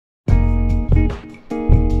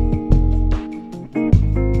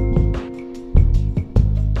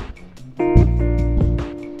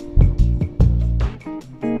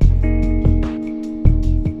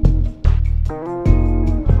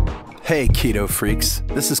Hey keto freaks,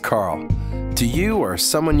 this is Carl. Do you or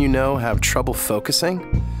someone you know have trouble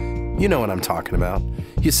focusing? You know what I'm talking about.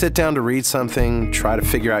 You sit down to read something, try to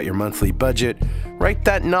figure out your monthly budget, write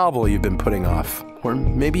that novel you've been putting off, or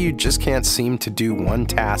maybe you just can't seem to do one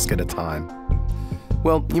task at a time.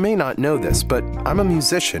 Well, you may not know this, but I'm a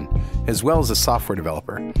musician as well as a software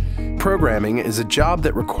developer. Programming is a job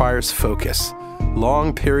that requires focus,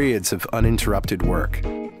 long periods of uninterrupted work.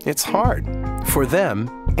 It's hard. For them,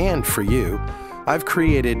 and for you, I've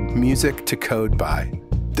created Music to Code By.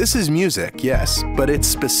 This is music, yes, but it's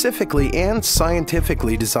specifically and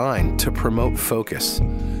scientifically designed to promote focus.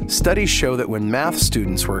 Studies show that when math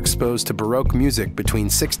students were exposed to Baroque music between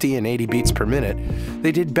 60 and 80 beats per minute,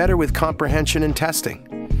 they did better with comprehension and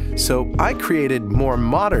testing. So I created more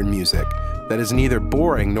modern music that is neither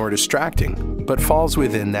boring nor distracting, but falls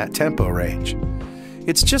within that tempo range.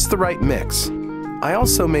 It's just the right mix. I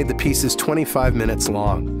also made the pieces 25 minutes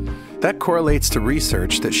long. That correlates to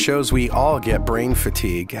research that shows we all get brain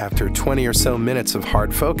fatigue after 20 or so minutes of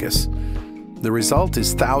hard focus. The result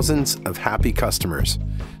is thousands of happy customers.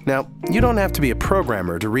 Now, you don't have to be a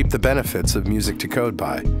programmer to reap the benefits of Music to Code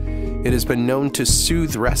By. It has been known to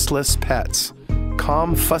soothe restless pets,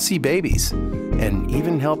 calm fussy babies, and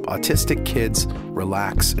even help autistic kids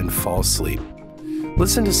relax and fall asleep.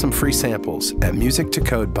 Listen to some free samples at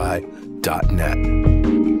musictocodeby.net.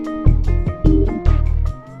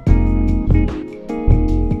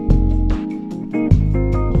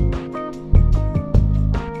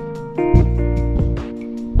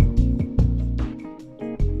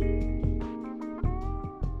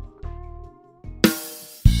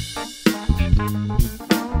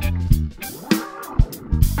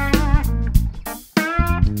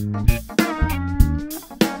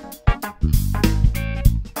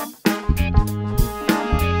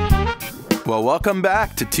 Well, welcome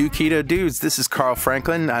back to Two Keto Dudes. This is Carl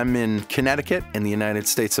Franklin. I'm in Connecticut in the United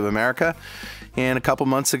States of America. And a couple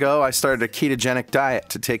months ago, I started a ketogenic diet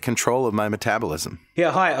to take control of my metabolism.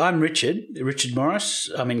 Yeah, hi, I'm Richard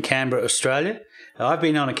Morris. I'm in Canberra, Australia. I've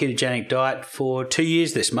been on a ketogenic diet for 2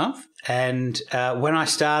 years this month. And when I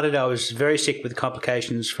started, I was very sick with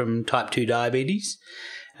complications from type 2 diabetes.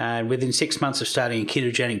 And within 6 months of starting a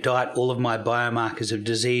ketogenic diet, all of my biomarkers of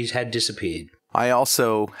disease had disappeared. I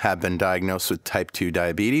also have been diagnosed with type 2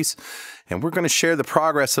 diabetes, and we're going to share the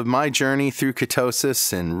progress of my journey through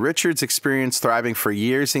ketosis and Richard's experience thriving for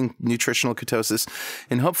years in nutritional ketosis,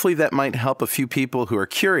 and hopefully that might help a few people who are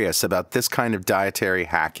curious about this kind of dietary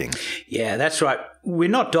hacking. Yeah, that's right. We're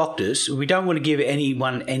not doctors. We don't want to give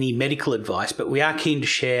anyone any medical advice, but we are keen to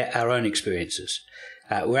share our own experiences.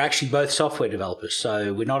 We're actually both software developers,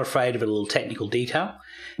 so we're not afraid of a little technical detail.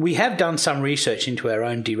 We have done some research into our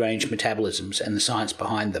own deranged metabolisms and the science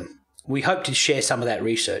behind them. We hope to share some of that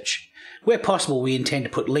research. Where possible, we intend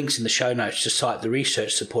to put links in the show notes to cite the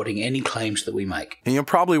research supporting any claims that we make. And you'll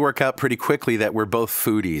probably work out pretty quickly that we're both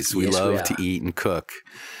foodies. We love to eat and cook.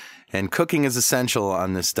 And cooking is essential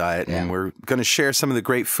on this diet, and we're going to share some of the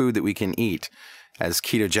great food that we can eat as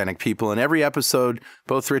ketogenic people. In every episode,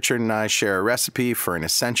 both Richard and I share a recipe for an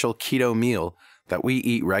essential keto meal that we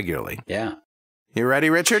eat regularly. Yeah. You ready,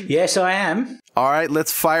 Richard? Yes, I am. All right,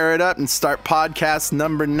 let's fire it up and start podcast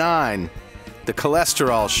number 9, The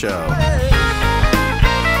Cholesterol Show.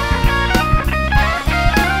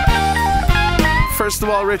 First of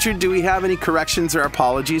all, Richard, do we have any corrections or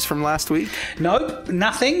apologies from last week? Nope,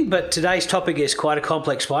 nothing, but today's topic is quite a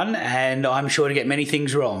complex one, and I'm sure to get many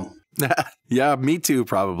things wrong. Yeah, me too,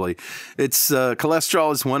 probably. It's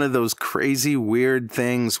cholesterol is one of those crazy, weird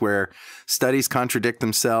things where studies contradict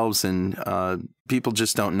themselves and people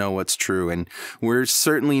just don't know what's true. And we're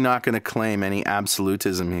certainly not going to claim any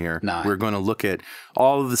absolutism here. No. We're going to look at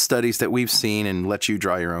all of the studies that we've seen and let you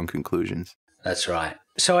draw your own conclusions. That's right.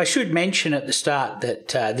 So I should mention at the start that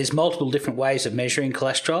there's multiple different ways of measuring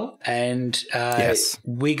cholesterol, and yes,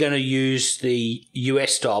 we're going to use the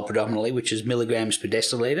US style predominantly, which is milligrams per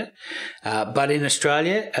deciliter. But in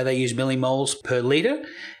Australia, they use millimoles per litre,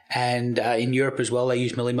 and in Europe as well, they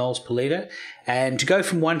use millimoles per litre. And to go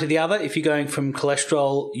from one to the other, if you're going from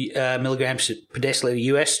cholesterol milligrams per deciliter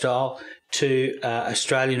US style to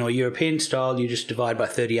Australian or European style, you just divide by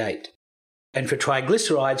 38. And for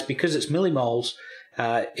triglycerides, because it's millimoles,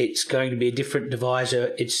 it's going to be a different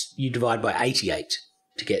divisor. You divide by 88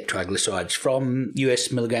 to get triglycerides from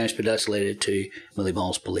US milligrams per deciliter to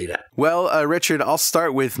millimoles per litre. Well, Richard, I'll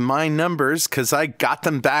start with my numbers because I got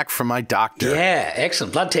them back from my doctor. Yeah,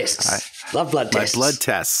 excellent. Blood tests. Love blood tests. My blood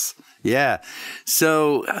tests. Yeah.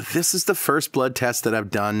 So this is the first blood test that I've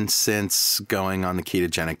done since going on the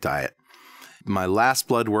ketogenic diet. My last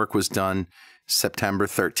blood work was done September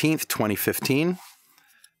 13th, 2015.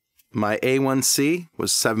 My A1C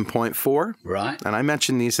was 7.4. Right. And I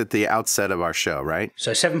mentioned these at the outset of our show, right?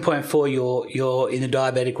 So 7.4, you're in the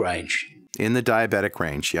diabetic range. In the diabetic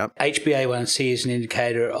range, yep. HbA1c is an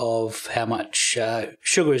indicator of how much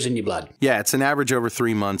sugar is in your blood. Yeah, it's an average over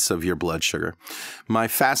 3 months of your blood sugar. My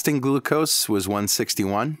fasting glucose was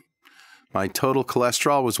 161. My total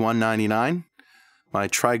cholesterol was 199. My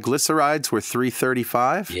triglycerides were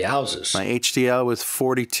 335. Yowzers. My HDL was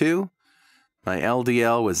 42. My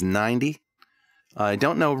LDL was 90. I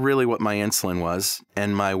don't know really what my insulin was,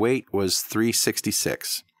 and my weight was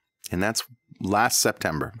 366. And that's last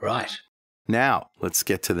September. Right. Now, let's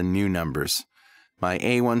get to the new numbers. My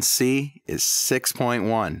A1C is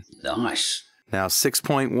 6.1. Nice. Now,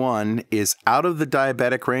 6.1 is out of the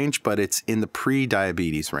diabetic range, but it's in the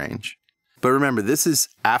pre-diabetes range. But remember, this is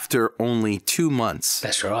after only 2 months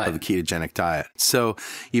That's right. of the ketogenic diet. So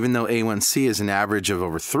even though A1C is an average of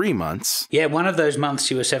over 3 months. Yeah, one of those months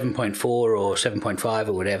you were 7.4 or 7.5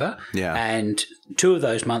 or whatever. Yeah. And 2 of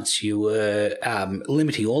those months you were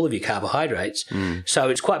limiting all of your carbohydrates. So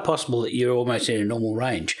it's quite possible that you're almost in a normal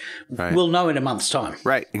range. Right. We'll know in a month's time.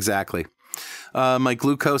 Right, exactly. My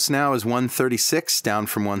glucose now is 136, down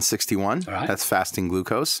from 161. All right. That's fasting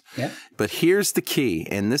glucose. Yeah. But here's the key,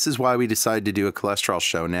 and this is why we decided to do a cholesterol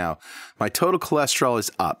show now. My total cholesterol is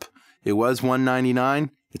up. It was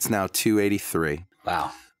 199. It's now 283.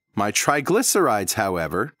 Wow. My triglycerides,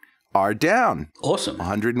 however, are down. Awesome.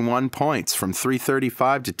 101 points from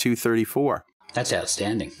 335 to 234. That's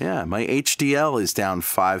outstanding. Yeah, my HDL is down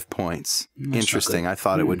 5 points. Interesting. I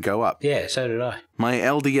thought it would go up. Yeah, so did I. My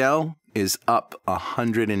LDL is up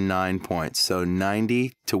 109 points, so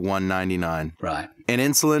 90 to 199. Right. And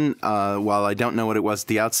insulin, while I don't know what it was at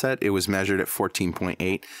the outset, it was measured at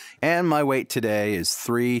 14.8. And my weight today is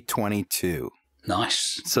 322.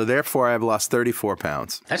 Nice. So therefore, I've lost 34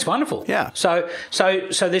 pounds. That's wonderful. Yeah. So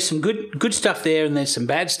there's some good stuff there, and there's some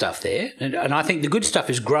bad stuff there, and I think the good stuff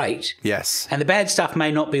is great, Yes. and the bad stuff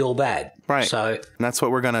may not be all bad. Right. So And that's what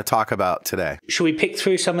we're going to talk about today. should we pick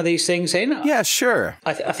through some of these things then? Yeah, sure.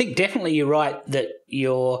 I think definitely you're right that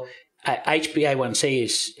your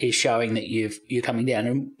HbA1c is showing that you're coming down,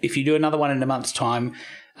 and if you do another one in a month's time,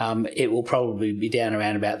 it will probably be down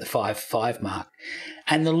around about the 5 mark.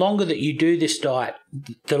 And the longer that you do this diet,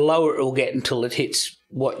 the lower it will get until it hits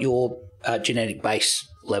what your genetic base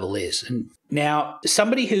level is. And now,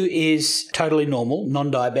 somebody who is totally normal,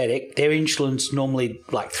 non-diabetic, their insulin's normally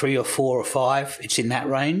like 3 or 4 or 5. It's in that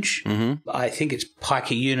range. Mm-hmm. I think it's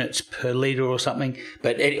pica units per litre or something,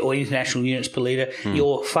 or international units per litre.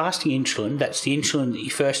 Your fasting insulin, that's the insulin that you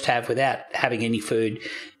first have without having any food,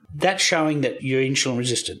 that's showing that you're insulin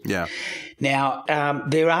resistant. Yeah. Now,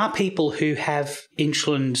 there are people who have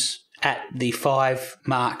insulins at the 5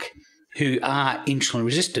 mark who are insulin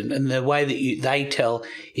resistant, and the way that they tell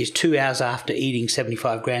is 2 hours after eating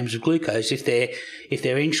 75 grams of glucose. If their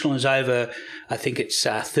insulin is over, I think it's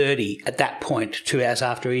 30 at that point, 2 hours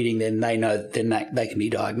after eating, then they know they can be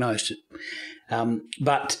diagnosed.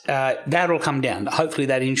 But that'll come down. Hopefully,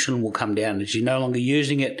 that insulin will come down as you're no longer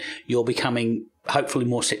using it. You're becoming hopefully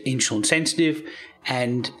more insulin sensitive,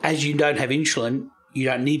 and as you don't have insulin, you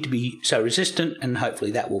don't need to be so resistant, and hopefully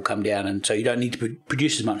that will come down, and so you don't need to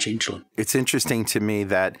produce as much insulin. It's interesting to me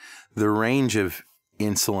that the range of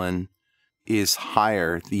insulin is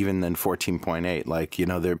higher even than 14.8. Like,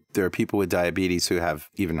 there are people with diabetes who have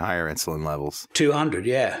even higher insulin levels. 200,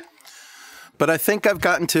 yeah. But I think I've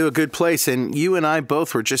gotten to a good place, and you and I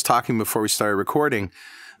both were just talking before we started recording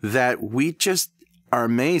that we just are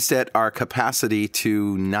amazed at our capacity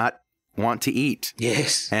to not want to eat.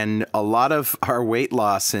 Yes. And a lot of our weight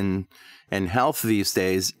loss and health these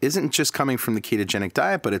days isn't just coming from the ketogenic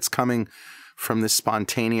diet, but it's coming from this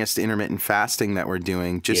spontaneous intermittent fasting that we're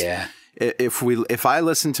doing. Just if I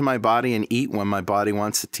listen to my body and eat when my body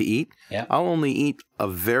wants it to eat, I'll only eat a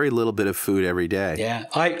very little bit of food every day. Yeah.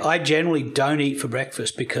 I generally don't eat for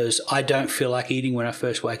breakfast because I don't feel like eating when I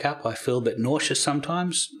first wake up. I feel a bit nauseous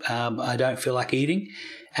sometimes. I don't feel like eating.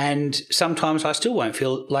 And sometimes I still won't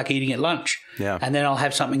feel like eating at lunch. Yeah. And then I'll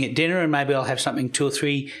have something at dinner, and maybe I'll have something 2 or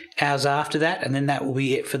 3 hours after that, and then that will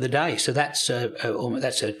be it for the day. So that's a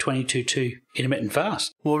 22-2 intermittent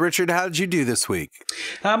fast. Well, Richard, how did you do this week?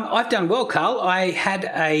 I've done well, Carl. I had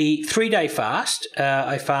a 3-day fast.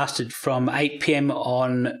 I fasted from 8 p.m.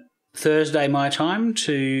 on Thursday my time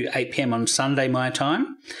to 8 p.m. on Sunday my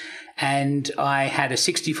time. And I had a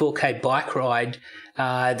 64K bike ride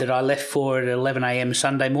that I left for at 11 a.m.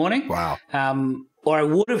 Sunday morning. Wow. Or I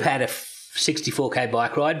would have had a 64K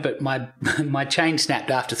bike ride, but my chain snapped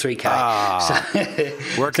after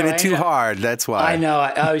 3K. Working it too hard, that's why. I know,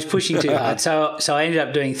 I was pushing too hard. So I ended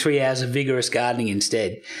up doing 3 hours of vigorous gardening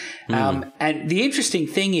instead. And the interesting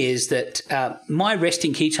thing is that my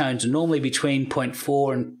resting ketones are normally between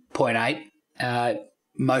 0.4 and 0.8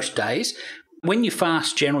 most days. When you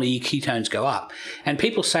fast, generally your ketones go up, and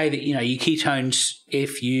people say that your ketones,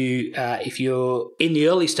 if you're in the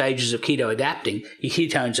early stages of keto adapting, your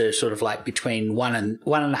ketones are sort of like between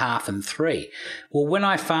 1.5 and 3. Well, when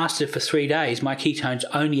I fasted for 3 days, my ketones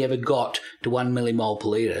only ever got to 1 millimole per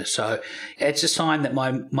liter. So it's a sign that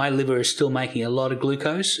my liver is still making a lot of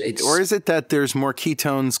glucose. Or is it that there's more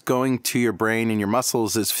ketones going to your brain and your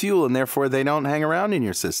muscles as fuel, and therefore they don't hang around in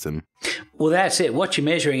your system? Well, that's it. What you're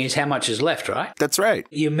measuring is how much is left, right? That's right.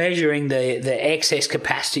 You're measuring the excess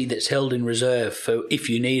capacity that's held in reserve for if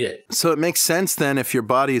you need it. So it makes sense then, if your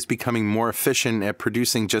body is becoming more efficient at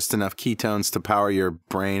producing just enough ketones to power your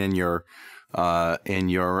brain and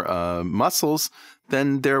your muscles,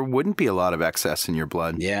 then there wouldn't be a lot of excess in your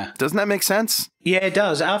blood. Yeah. Doesn't that make sense? Yeah, it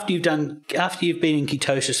does. After you've been in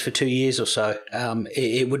ketosis for 2 years or so,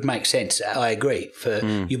 it would make sense. I agree, for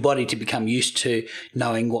your body to become used to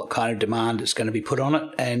knowing what kind of demand it's going to be put on it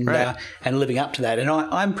and living up to that. And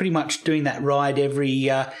I'm pretty much doing that ride every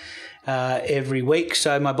week,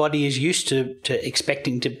 so my body is used to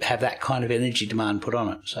expecting to have that kind of energy demand put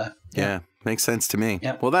on it. So yeah. Makes sense to me.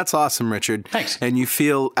 Yep. Well, that's awesome, Richard. Thanks. And you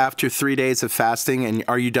feel after 3 days of fasting, and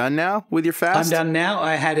are you done now with your fast? I'm done now.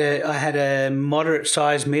 I had a moderate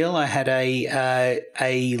sized meal. I had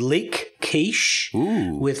a leek quiche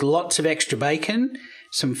with lots of extra bacon,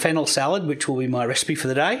 some fennel salad, which will be my recipe for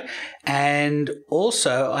the day, and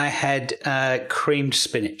also I had creamed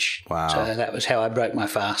spinach. Wow. So that was how I broke my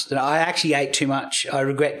fast. And I actually ate too much. I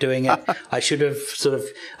regret doing it. I should have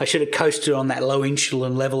coasted on that low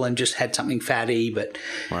insulin level and just had something fatty, but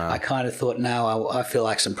I kind of thought, no, I feel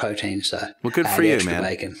like some protein. So well, good for you, man.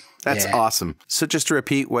 Bacon. That's awesome. So just to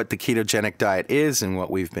repeat what the ketogenic diet is and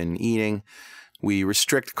what we've been eating, we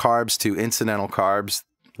restrict carbs to incidental carbs,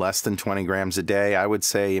 less than 20 grams a day. I would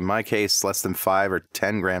say, in my case, less than 5 or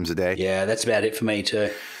 10 grams a day. Yeah, that's about it for me too.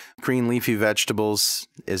 Green leafy vegetables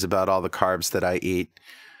is about all the carbs that I eat.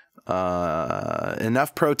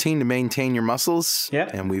 Enough protein to maintain your muscles. Yeah.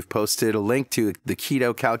 And we've posted a link to the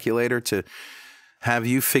keto calculator to have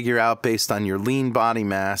you figure out, based on your lean body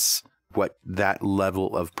mass, what that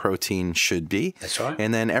level of protein should be. That's right.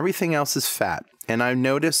 And then everything else is fat. And I've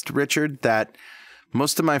noticed, Richard, that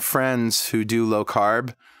most of my friends who do low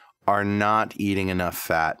carb are not eating enough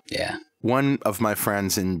fat. Yeah. One of my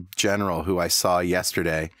friends in general, who I saw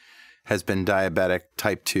yesterday, has been diabetic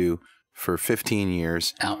type 2 for 15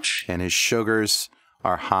 years. Ouch. And his sugars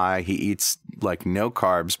are high. He eats like no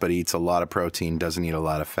carbs, but he eats a lot of protein, doesn't eat a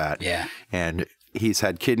lot of fat. Yeah. And he's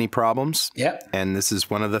had kidney problems. Yep. And this is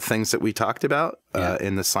one of the things that we talked about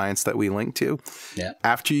in the science that we linked to. Yeah.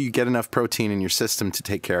 After you get enough protein in your system to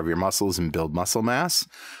take care of your muscles and build muscle mass,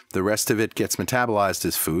 the rest of it gets metabolized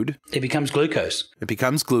as food. It becomes glucose. It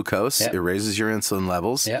becomes glucose. Yep. It raises your insulin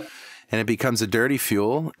levels. Yep. And it becomes a dirty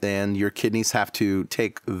fuel, and your kidneys have to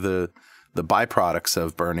take the byproducts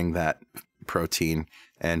of burning that protein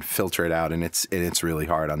and filter it out, and it's really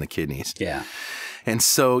hard on the kidneys. Yeah. And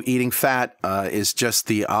so eating fat is just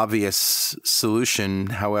the obvious solution.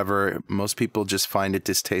 However, most people just find it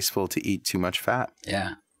distasteful to eat too much fat.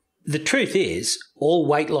 Yeah. The truth is, all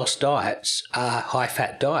weight loss diets are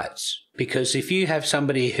high-fat diets, because if you have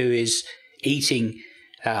somebody who is eating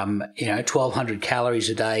 1,200 calories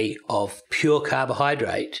a day of pure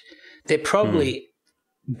carbohydrate, they're probably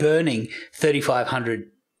burning 3,500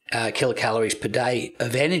 kilocalories per day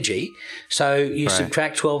of energy. So you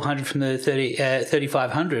subtract 1,200 from the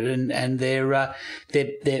 3,500, and they're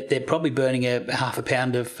probably burning a half a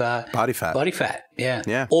pound of body fat. Body fat, yeah.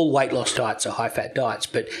 Yeah. All weight loss diets are high fat diets,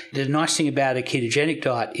 but the nice thing about a ketogenic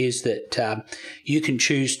diet is that you can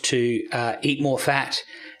choose to eat more fat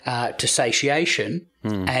to satiation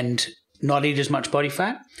and not eat as much body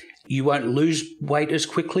fat. You won't lose weight as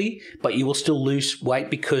quickly, but you will still lose weight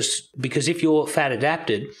because if you're fat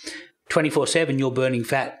adapted, 24/7 you're burning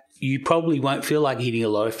fat. You probably won't feel like eating a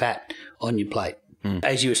lot of fat on your plate.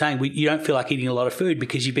 As you were saying, you don't feel like eating a lot of food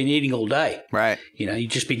because you've been eating all day. Right.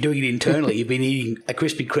 You've just been doing it internally. You've been eating a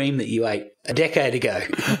Krispy Kreme that you ate a decade ago.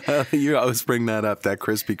 You always bring that up, that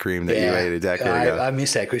Krispy Kreme that you ate a decade ago. I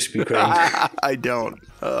miss that Krispy Kreme. I don't.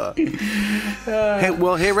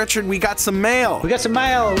 Hey, Richard, we got some mail. We got some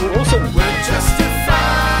mail. Awesome. We're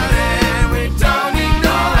justified and we don't need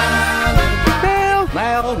no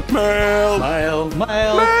alibi.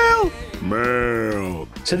 Mail.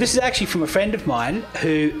 So this is actually from a friend of mine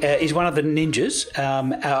who is one of the ninjas.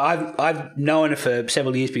 I've known her for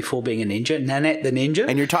several years before being a ninja, Nanette the Ninja.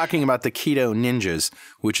 And you're talking about the Keto Ninjas,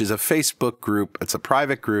 which is a Facebook group. It's a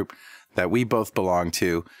private group that we both belong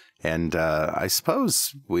to. And I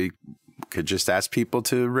suppose we could just ask people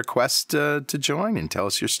to request to join and tell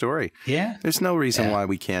us your story. Yeah. There's no reason why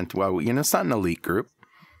we can't. Well, it's not an elite group.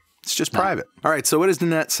 It's just private. All right. So what does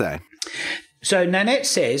Nanette say? So Nanette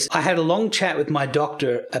says, I had a long chat with my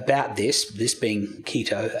doctor about this being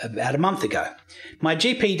keto, about a month ago. My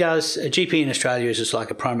GP in Australia is just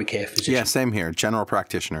like a primary care physician. Yeah, same here. General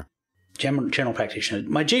practitioner. General practitioner.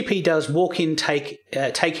 My GP does walk-in, take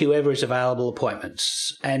whoever is available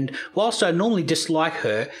appointments. And whilst I normally dislike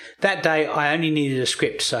her, that day I only needed a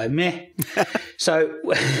script, so meh. So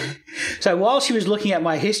while she was looking at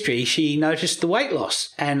my history, she noticed the weight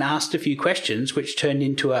loss and asked a few questions, which turned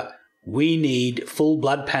into a "we need full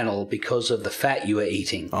blood panel because of the fat you are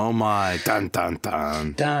eating." Oh my, dun dun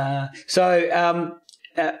dun. So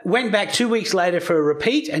went back 2 weeks later for a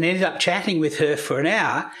repeat and ended up chatting with her for an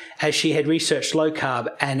hour as she had researched low carb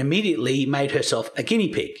and immediately made herself a guinea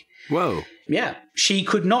pig. Whoa. Yeah. She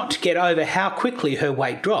could not get over how quickly her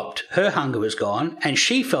weight dropped. Her hunger was gone and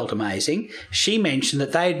she felt amazing. She mentioned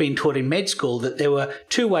that they had been taught in med school that there were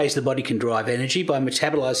two ways the body can drive energy, by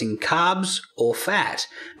metabolizing carbs or fat,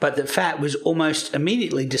 but that fat was almost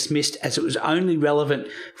immediately dismissed as it was only relevant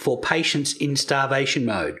for patients in starvation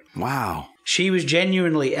mode. Wow. She was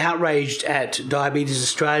genuinely outraged at Diabetes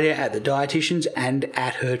Australia, at the dietitians, and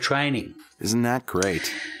at her training. Isn't that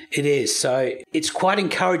great? It is. So it's quite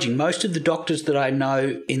encouraging. Most of the doctors that I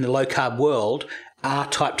know in the low-carb world are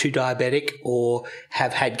type 2 diabetic or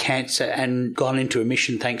have had cancer and gone into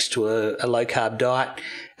remission thanks to a low-carb diet.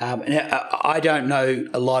 I don't know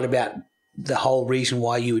a lot about the whole reason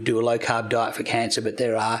why you would do a low-carb diet for cancer, but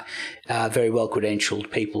there are very well-credentialed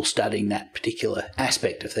people studying that particular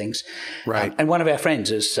aspect of things. Right. And one of our friends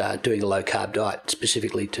is doing a low-carb diet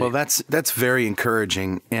specifically to... Well, that's very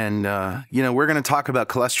encouraging. And, we're going to talk about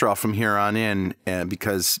cholesterol from here on in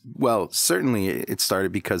because, well, certainly it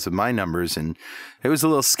started because of my numbers, and it was a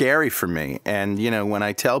little scary for me. And, when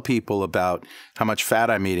I tell people about how much fat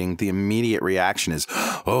I'm eating, the immediate reaction is,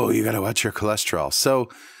 oh, you got to watch your cholesterol. So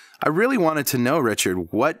I really wanted to know,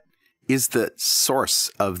 Richard, what is the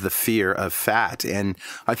source of the fear of fat? And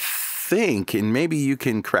I think, and maybe you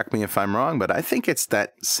can correct me if I'm wrong, but I think it's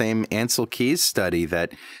that same Ancel Keys study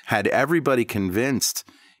that had everybody convinced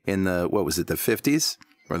in the 50s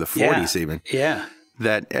or the 40s even. Yeah.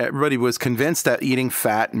 That everybody was convinced that eating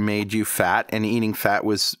fat made you fat and eating fat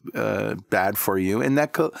was bad for you. And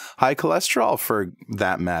that high cholesterol, for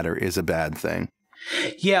that matter, is a bad thing.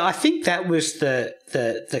 Yeah, I think that was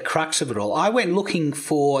the crux of it all. I went looking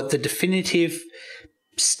for the definitive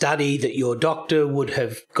study that your doctor would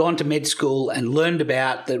have gone to med school and learned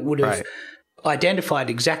about, that would have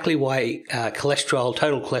identified exactly why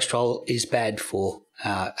total cholesterol is bad for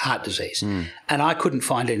heart disease. And I couldn't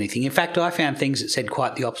find anything. In fact, I found things that said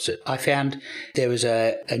quite the opposite. I found there was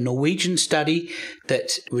a Norwegian study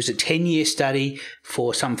that was a 10-year study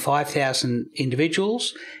for some 5,000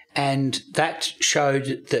 individuals, and that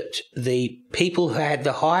showed that the people who had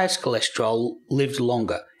the highest cholesterol lived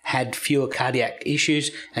longer, had fewer cardiac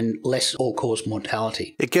issues, and less all-cause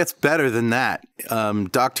mortality. It gets better than that.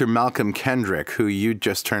 Dr. Malcolm Kendrick, who you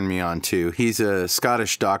just turned me on to, he's a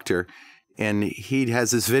Scottish doctor, and he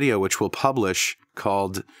has this video which we'll publish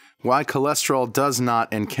called Why Cholesterol Does Not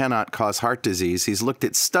and Cannot Cause Heart Disease. He's looked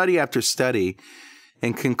at study after study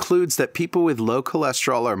and concludes that people with low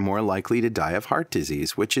cholesterol are more likely to die of heart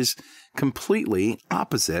disease, which is completely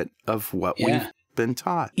opposite of what we've been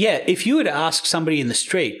taught. Yeah, if you were to ask somebody in the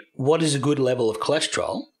street, what is a good level of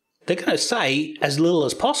cholesterol, they're going to say as little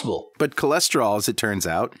as possible. But cholesterol, as it turns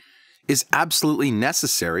out, is absolutely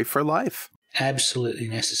necessary for life. Absolutely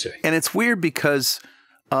necessary. And it's weird because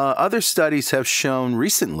other studies have shown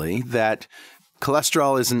recently that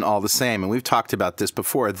cholesterol isn't all the same. And we've talked about this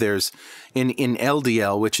before. There's in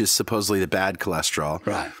LDL, which is supposedly the bad cholesterol,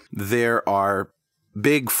 right, there are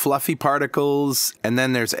big fluffy particles, and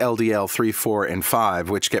then there's LDL 3, 4, and 5,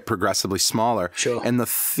 which get progressively smaller. Sure. And the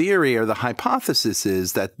theory or the hypothesis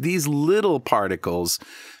is that these little particles,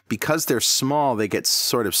 because they're small, they get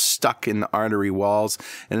sort of stuck in the artery walls,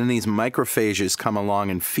 and then these macrophages come along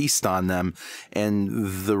and feast on them, and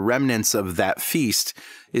the remnants of that feast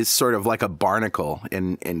is sort of like a barnacle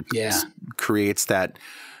and creates that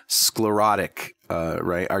sclerotic,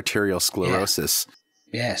 arterial sclerosis.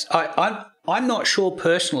 Yes. I'm not sure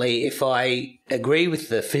personally if I agree with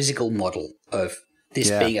the physical model of this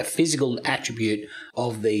being a physical attribute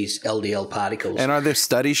of these LDL particles. And are there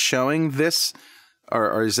studies showing this,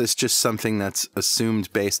 or is this just something that's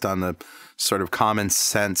assumed based on the sort of common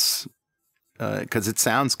sense? Because it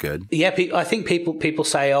sounds good. Yeah, I think people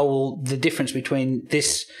say, oh, well, the difference between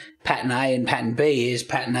this pattern A and pattern B is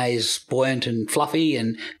pattern A is buoyant and fluffy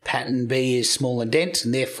and pattern B is small and dense,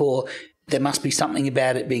 and therefore there must be something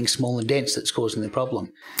about it being small and dense that's causing the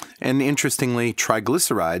problem. And interestingly,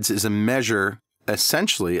 triglycerides is a measure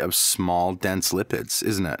essentially of small, dense lipids,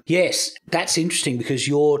 isn't it? Yes, that's interesting because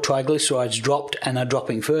your triglycerides dropped and are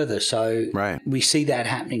dropping further. So we see that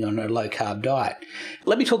happening on a low-carb diet.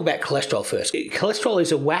 Let me talk about cholesterol first. Cholesterol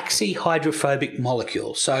is a waxy hydrophobic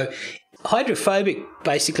molecule. So hydrophobic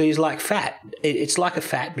basically is like fat. It's like a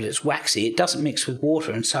fat, but it's waxy. It doesn't mix with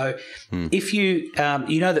water. And so if you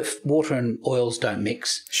know that water and oils don't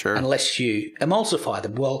mix unless you emulsify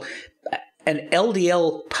them. Well, an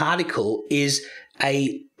LDL particle is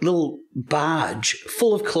a little barge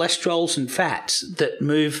full of cholesterols and fats that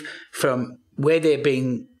move from where they're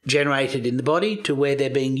being generated in the body to where they're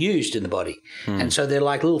being used in the body. And so they're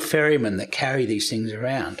like little ferrymen that carry these things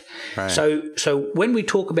around. Right. So when we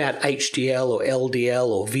talk about HDL or LDL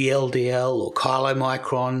or VLDL or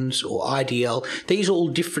chylomicrons or IDL, these are all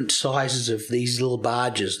different sizes of these little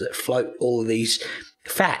barges that float all of these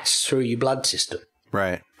fats through your blood system.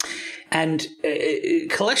 Right. And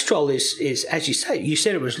cholesterol is, as you say, you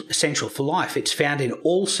said it was essential for life. It's found in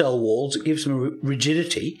all cell walls. It gives them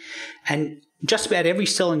rigidity, and just about every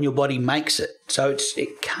cell in your body makes it. So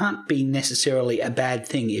it can't be necessarily a bad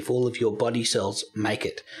thing if all of your body cells make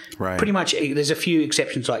it. Right. Pretty much, there's a few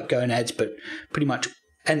exceptions like gonads, but pretty much.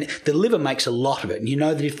 And the liver makes a lot of it. And you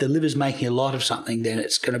know that if the liver's making a lot of something, then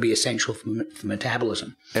it's going to be essential for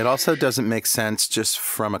metabolism. It also doesn't make sense just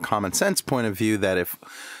from a common sense point of view that if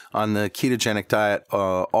on the ketogenic diet,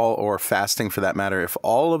 or fasting for that matter, if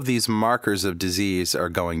all of these markers of disease are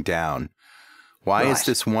going down, why is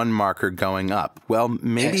this one marker going up? Well,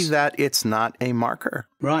 maybe that it's not a marker.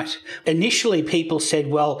 Right. Initially, people said,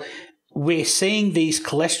 well, we're seeing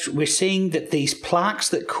that these plaques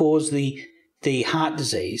that cause the heart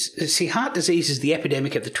disease. See, heart disease is the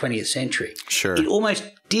epidemic of the 20th century. Sure. It almost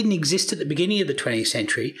didn't exist at the beginning of the 20th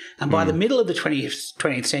century, and by the middle of the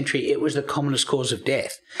 20th century, it was the commonest cause of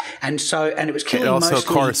death. And it was killing mostly... It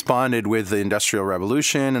also corresponded with the Industrial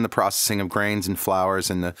Revolution and the processing of grains and flours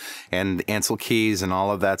and Ansel Keys and all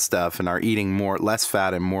of that stuff, and are eating less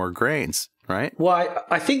fat and more grains. Right. Well,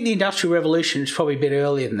 I think the Industrial Revolution is probably a bit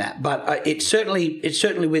earlier than that, but it's certainly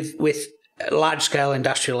with large-scale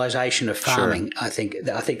industrialization of farming. Sure. I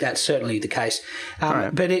think that's certainly the case.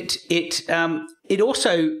 But it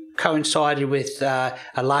also coincided with a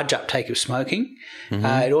large uptake of smoking.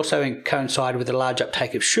 It also coincided with a large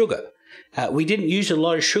uptake of sugar. We didn't use a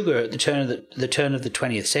lot of sugar at the turn of the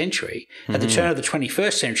 20th century. At the turn of the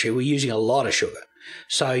 21st century, we're using a lot of sugar.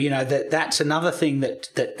 So, that's another thing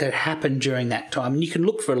that happened during that time. And you can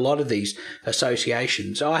look for a lot of these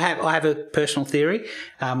associations. I have a personal theory.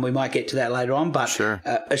 We might get to that later on, but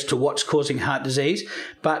as to what's causing heart disease.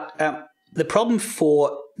 But the problem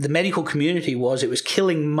for the medical community was it was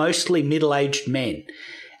killing mostly middle-aged men.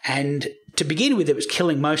 And to begin with, it was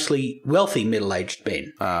killing mostly wealthy middle-aged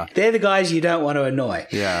men. They're the guys you don't want to annoy.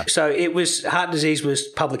 Yeah. So heart disease was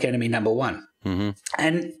public enemy number one.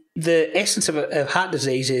 And the essence of heart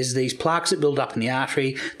disease is these plaques that build up in the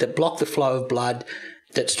artery that block the flow of blood,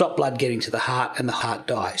 that stop blood getting to the heart, and the heart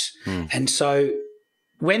dies. And so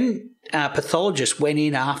when pathologists went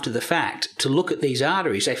in after the fact to look at these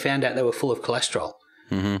arteries, they found out they were full of cholesterol.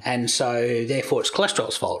 And so therefore it's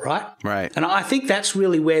cholesterol's fault, right? Right. And I think that's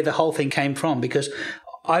really where the whole thing came from, because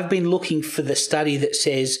I've been looking for the study that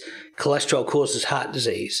says cholesterol causes heart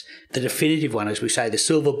disease, the definitive one, as we say, the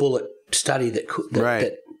silver bullet study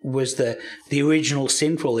that was the original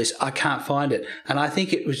sin for all this. I can't find it. And I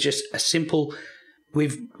think it was just a simple,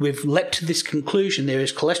 we've leapt to this conclusion, there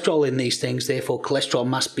is cholesterol in these things, therefore cholesterol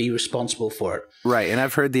must be responsible for it. Right. And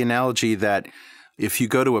I've heard the analogy that if you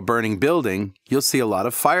go to a burning building, you'll see a lot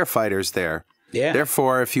of firefighters there. Yeah.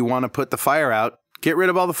 Therefore, if you want to put the fire out, Get rid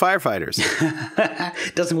of all the firefighters.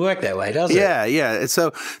 It doesn't work that way, does it? Yeah.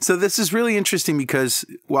 So this is really interesting because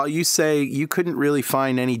while you say you couldn't really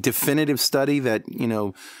find any definitive study that,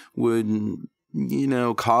 would,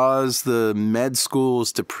 cause the med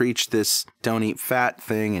schools to preach this don't eat fat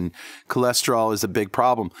thing and cholesterol is a big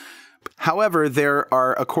problem. However, there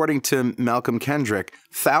are, according to Malcolm Kendrick,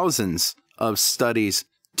 thousands of studies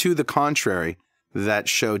to the contrary that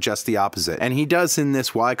show just the opposite. And he does in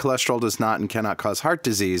this Why Cholesterol Does Not and Cannot Cause Heart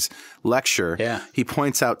Disease lecture, he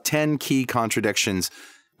points out 10 key contradictions,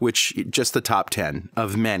 which just the top 10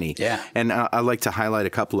 of many. Yeah. And I'd like to highlight a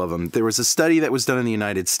couple of them. There was a study that was done in the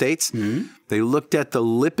United States. Mm-hmm. They looked at the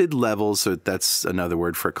lipid levels, so that's another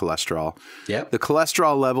word for cholesterol. Yep. The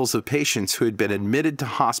cholesterol levels of patients who had been admitted to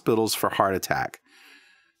hospitals for heart attack.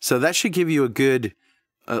 So that should give you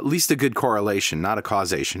at least a good correlation, not a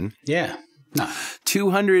causation. Yeah. No.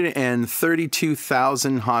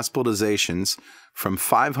 232,000 hospitalizations from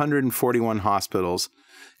 541 hospitals.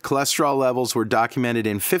 Cholesterol levels were documented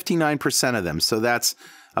in 59% of them. So that's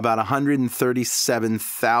about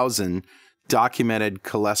 137,000 documented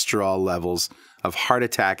cholesterol levels of heart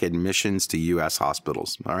attack admissions to U.S.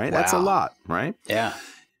 hospitals. All right. Wow. That's a lot, right? Yeah.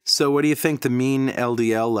 So what do you think the mean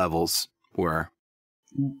LDL levels were?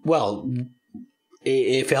 Well,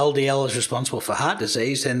 if LDL is responsible for heart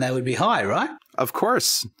disease, then they would be high, right? Of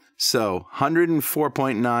course. So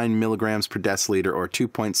 104.9 milligrams per deciliter or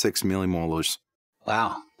 2.6 millimolars.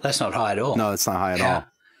 Wow. That's not high at all. No, it's not high at all.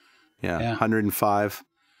 Yeah. 105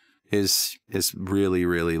 is really,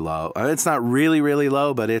 really low. It's not really, really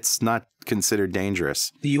low, but it's not considered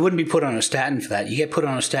dangerous. You wouldn't be put on a statin for that. You get put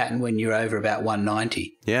on a statin when you're over about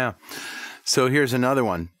 190. Yeah. So here's another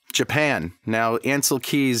one. Japan. Now, Ansel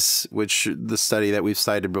Keys, which the study that we've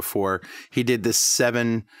cited before, he did this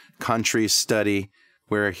 7-country study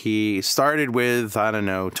where he started with,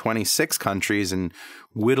 26 countries and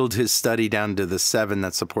whittled his study down to the 7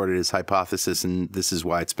 that supported his hypothesis, and this is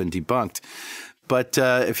why it's been debunked. But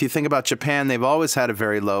if you think about Japan, they've always had a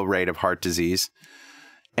very low rate of heart disease.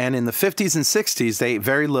 And in the 50s and 60s, they ate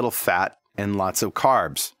very little fat and lots of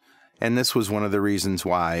carbs. And this was one of the reasons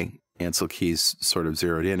why Ansel Keys sort of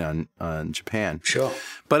zeroed in on Japan. Sure.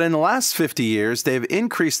 But in the last 50 years, they've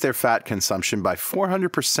increased their fat consumption by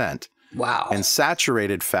 400%. Wow. And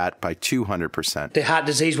saturated fat by 200%. The heart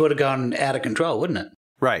disease would have gone out of control, wouldn't it?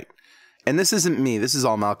 Right. And this isn't me. This is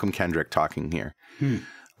all Malcolm Kendrick talking here.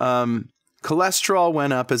 Cholesterol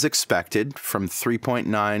went up as expected from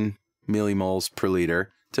 3.9 millimoles per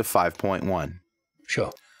liter to 5.1.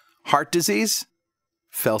 Sure. Heart disease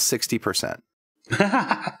fell 60%.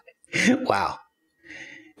 Wow.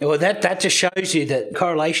 Well, that just shows you that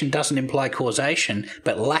correlation doesn't imply causation,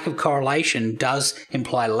 but lack of correlation does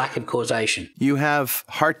imply lack of causation. You have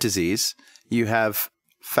heart disease. You have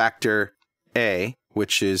factor A,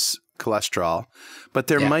 which is cholesterol. But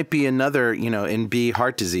there might be another, in B,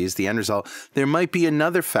 heart disease, the end result, there might be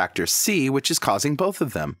another factor, C, which is causing both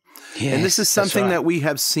of them. Yes, and this is something that we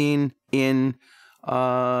have seen in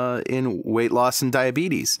weight loss and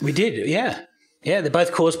diabetes. We did, yeah. Yeah, they're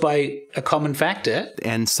both caused by a common factor.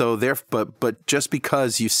 And so but just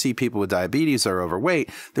because you see people with diabetes are overweight,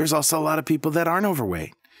 there's also a lot of people that aren't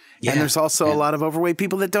overweight. Yeah. And there's also a lot of overweight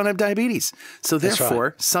people that don't have diabetes. So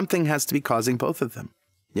therefore, something has to be causing both of them.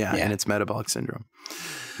 Yeah. And it's metabolic syndrome.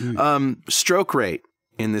 Stroke rate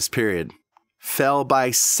in this period fell by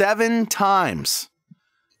 7 times.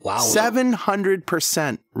 Wow.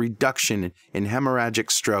 700% reduction in hemorrhagic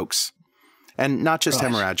strokes. And not just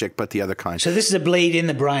hemorrhagic, but the other kind. So this is a bleed in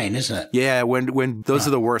the brain, isn't it? Yeah, when those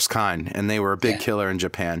are the worst kind, and they were a big killer in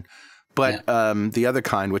Japan. But the other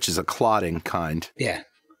kind, which is a clotting kind. Yeah.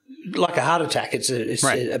 Like a heart attack, it's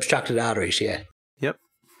obstructed arteries, yeah. Yep.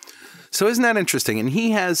 So isn't that interesting? And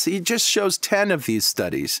he just shows 10 of these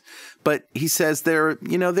studies. But he says there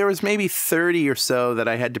was maybe 30 or so that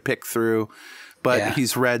I had to pick through. But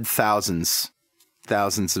he's read thousands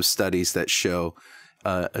of studies that show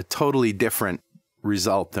a totally different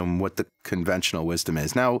result than what the conventional wisdom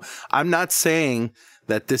is. Now, I'm not saying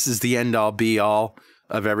that this is the end all be all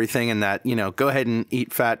of everything and that, go ahead and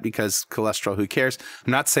eat fat because cholesterol, who cares?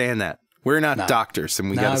 I'm not saying that. We're not doctors, and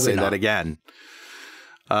we got to say that again.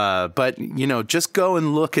 But, just go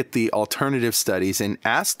and look at the alternative studies and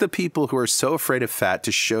ask the people who are so afraid of fat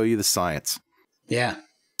to show you the science. Yeah.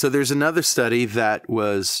 So there's another study that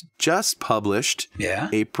was just published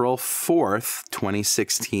April 4th,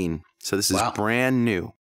 2016. So this is brand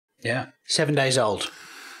new. Yeah. 7 days old.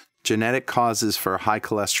 Genetic causes for high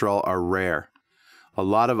cholesterol are rare. A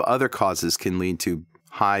lot of other causes can lead to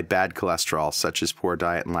high bad cholesterol, such as poor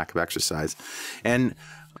diet and lack of exercise. And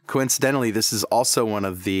Coincidentally, this is also one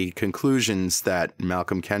of the conclusions that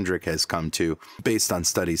Malcolm Kendrick has come to based on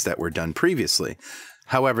studies that were done previously.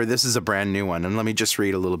 However, this is a brand new one, and let me just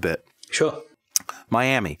read a little bit. Sure.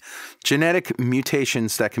 Miami. Genetic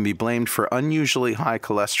mutations that can be blamed for unusually high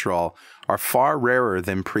cholesterol are far rarer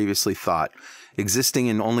than previously thought, existing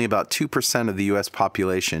in only about 2% of the U.S.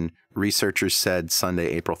 population, researchers said Sunday,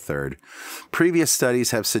 April 3rd. Previous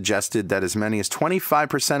studies have suggested that as many as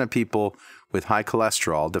 25% of people with high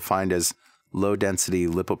cholesterol, defined as low-density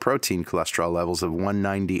lipoprotein cholesterol levels of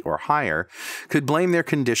 190 or higher, could blame their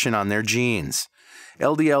condition on their genes.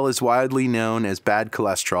 LDL is widely known as bad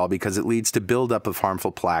cholesterol because it leads to buildup of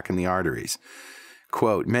harmful plaque in the arteries.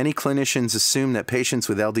 Quote, many clinicians assume that patients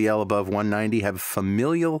with LDL above 190 have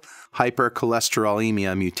familial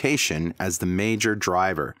hypercholesterolemia mutation as the major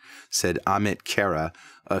driver, said Amit Khera,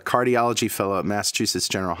 a cardiology fellow at Massachusetts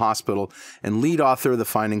General Hospital and lead author of the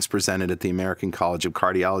findings presented at the American College of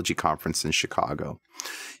Cardiology conference in Chicago.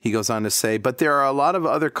 He goes on to say, but there are a lot of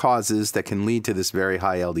other causes that can lead to this very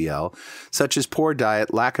high LDL, such as poor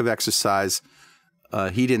diet, lack of exercise.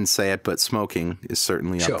 He didn't say it, but smoking is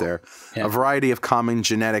certainly Sure. up there. Yeah. A variety of common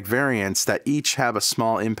genetic variants that each have a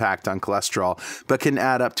small impact on cholesterol, but can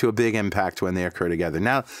add up to a big impact when they occur together.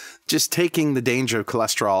 Now, just taking the danger of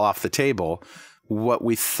cholesterol off the table, what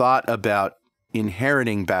we thought about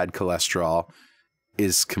inheriting bad cholesterol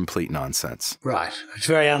is complete nonsense. Right. It's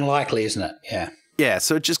very unlikely, isn't it? Yeah. Yeah,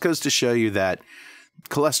 so it just goes to show you that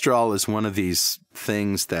cholesterol is one of these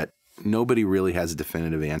things that nobody really has a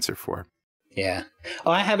definitive answer for. Yeah.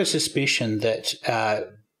 I have a suspicion that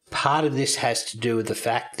part of this has to do with the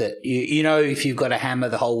fact that, you know, if you've got a hammer,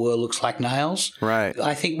 the whole world looks like nails. Right.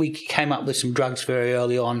 I think we came up with some drugs very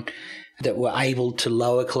early on that were able to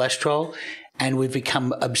lower cholesterol, and we've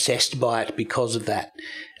become obsessed by it because of that.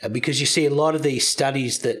 Because you see a lot of these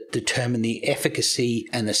studies that determine the efficacy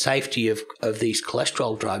and the safety of these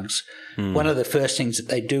cholesterol drugs, one of the first things that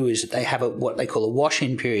they do is that they have what they call a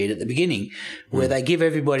wash-in period at the beginning, where they give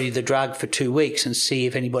everybody the drug for 2 weeks and see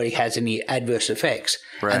if anybody has any adverse effects.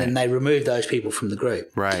 Right. And then they remove those people from the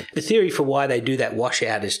group. Right. The theory for why they do that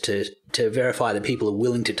washout is to verify that people are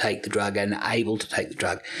willing to take the drug and able to take the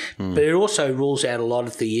drug. But it also rules out a lot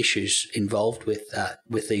of the issues involved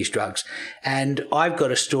with these drugs. And I've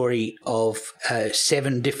got a story of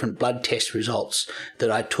 7 different blood test results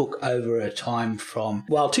that I took over a time from,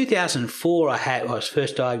 2004 I was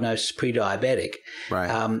first diagnosed as pre-diabetic.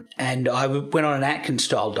 Right. And I went on an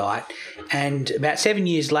Atkins-style diet. And about 7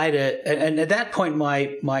 years later, and at that point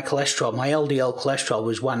my cholesterol, my LDL cholesterol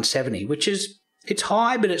was 170, which is, it's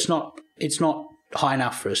high, but it's not high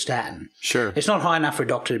enough for a statin. Sure. It's not high enough for a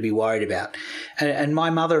doctor to be worried about. And my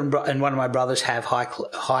mother and one of my brothers have high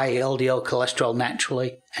LDL cholesterol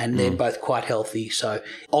naturally, and they're both quite healthy. So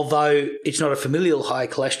although it's not a familial high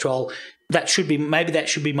cholesterol, that should be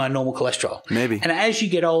my normal cholesterol. Maybe. And as you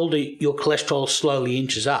get older, your cholesterol slowly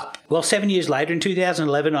inches up. Well, 7 years later, in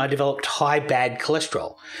 2011, I developed high bad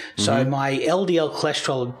cholesterol. So my LDL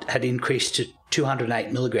cholesterol had increased to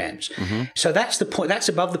 208 milligrams. So that's the point. That's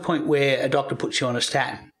above the point where a doctor puts you on a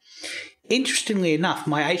statin. Interestingly enough,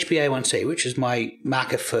 my HbA1c, which is my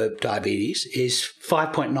marker for diabetes, is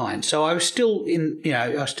 5.9. So I was still in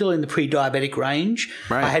the pre-diabetic range.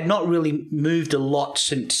 Right. I had not really moved a lot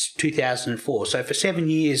since 2004. So for 7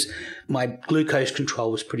 years, my glucose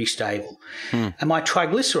control was pretty stable. And my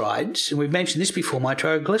triglycerides, and we've mentioned this before, my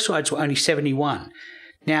triglycerides were only 71.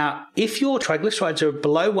 Now, if your triglycerides are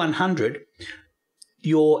below 100,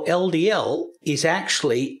 your LDL is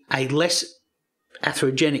actually a less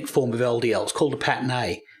atherogenic form of LDL. It's called a pattern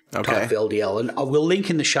A type of LDL. And I will link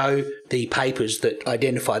in the show the papers that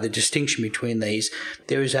identify the distinction between these.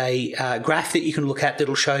 There is a graph that you can look at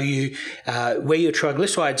that'll show you where your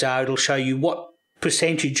triglycerides are. It'll show you what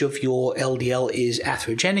percentage of your LDL is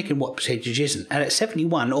atherogenic and what percentage isn't. And at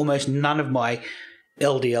 71, almost none of my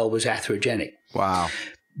LDL was atherogenic. Wow.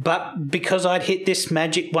 But because I'd hit this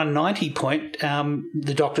magic 190 point,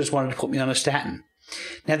 the doctors wanted to put me on a statin.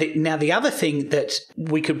 Now, the other thing that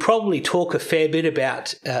we could probably talk a fair bit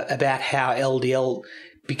about how LDL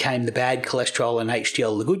became the bad cholesterol and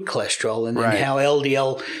HDL the good cholesterol, and then how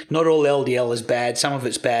LDL, not all LDL is bad. Some of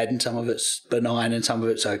it's bad and some of it's benign and some of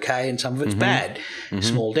it's okay and some of it's bad,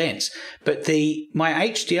 small dense. But my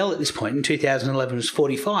HDL at this point in 2011 was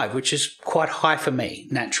 45, which is quite high for me,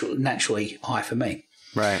 naturally high for me.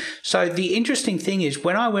 Right. So the interesting thing is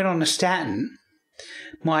when I went on a statin,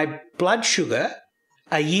 my blood sugar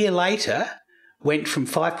a year later went from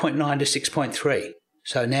 5.9 to 6.3.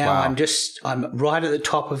 So now I'm right at the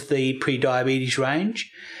top of the pre-diabetes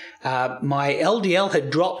range. My LDL had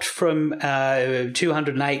dropped from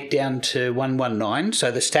 208 down to 119,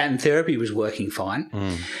 so the statin therapy was working fine.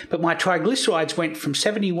 But my triglycerides went from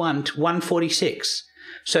 71 to 146.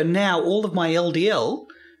 So now all of my LDL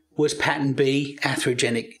was pattern B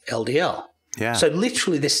atherogenic LDL. Yeah. So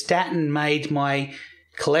literally the statin made my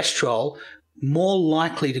cholesterol more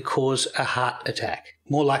likely to cause a heart attack,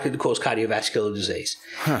 more likely to cause cardiovascular disease.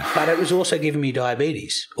 But it was also giving me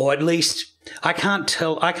diabetes, or at least I can't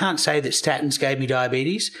say that statins gave me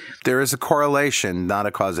diabetes. There is a correlation, not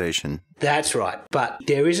a causation. That's right. But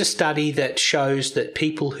there is a study that shows that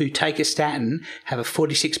people who take a statin have a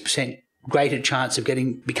 46% greater chance of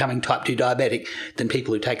becoming type 2 diabetic than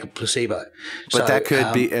people who take a placebo. But that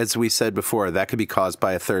could be, as we said before, that could be caused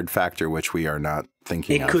by a third factor, which we are not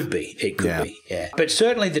thinking of. It could be, yeah. But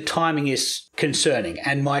certainly the timing is concerning.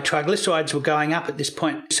 And my triglycerides were going up at this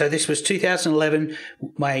point. So this was 2011.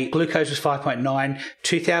 My glucose was 5.9.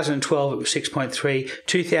 2012, it was 6.3.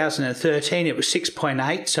 2013, it was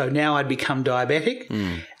 6.8. So now I'd become diabetic.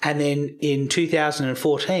 And then in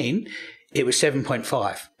 2014, it was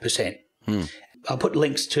 7.5%. I'll put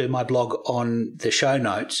links to my blog on the show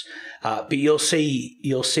notes, but you'll see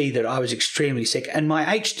that I was extremely sick, and my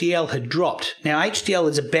HDL had dropped. Now, HDL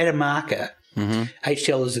is a better marker.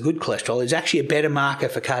 HDL is the good cholesterol. It's actually a better marker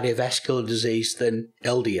for cardiovascular disease than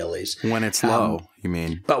LDL is. When it's low, you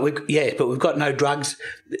mean? But we've got no drugs.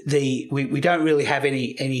 We don't really have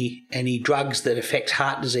any drugs that affect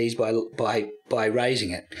heart disease by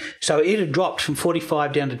raising it. So it had dropped from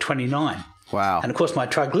 45 down to 29. Wow. And, of course, my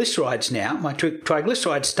triglycerides now,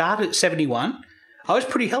 triglycerides started at 71. I was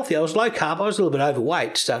pretty healthy. I was low carb. I was a little bit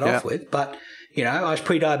overweight to start off with. But, I was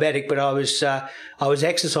pre-diabetic, but I was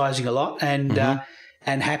exercising a lot and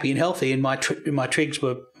happy and healthy. And my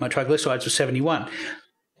triglycerides were 71.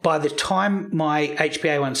 By the time my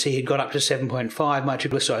HbA1c had got up to 7.5, my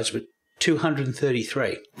triglycerides were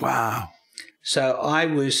 233. Wow. So I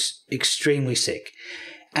was extremely sick.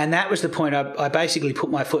 And that was the point. I basically put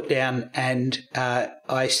my foot down and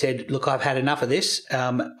I said, look, I've had enough of this.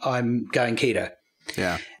 I'm going keto.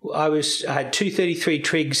 Yeah. I had 233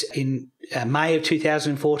 trigs in May of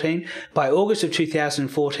 2014. By August of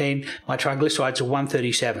 2014, my triglycerides were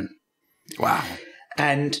 137. Wow.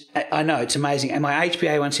 And I know, it's amazing. And my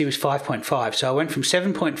HbA1c was 5.5. So I went from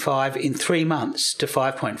 7.5 in 3 months to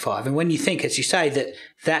 5.5. And when you think, as you say,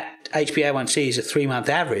 that HbA1c is a 3-month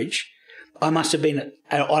average, I must have been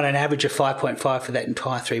on an average of 5.5 for that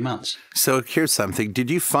entire 3 months. So here's something. Did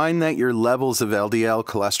you find that your levels of LDL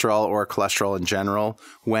cholesterol or cholesterol in general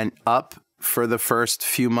went up for the first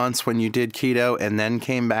few months when you did keto and then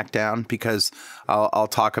came back down? Because I'll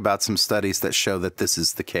talk about some studies that show that this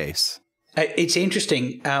is the case. It's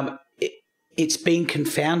interesting. It's been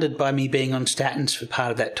confounded by me being on statins for part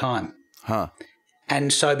of that time. Huh.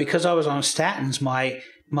 And so because I was on statins, my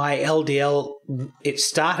LDL, it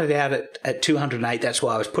started out at 208. That's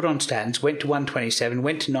why I was put on statins, went to 127,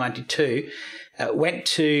 went to 92, went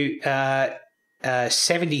to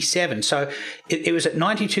 77. So it was at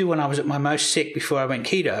 92 when I was at my most sick before I went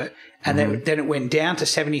keto. And then it went down to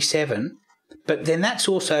 77. But then that's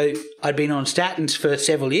also, I'd been on statins for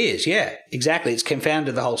several years. Yeah, exactly. It's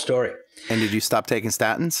confounded the whole story. And did you stop taking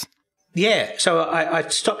statins? Yeah, so I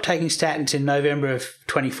stopped taking statins in November of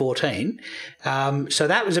 2014. So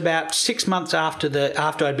that was about 6 months after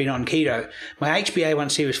I'd been on keto. My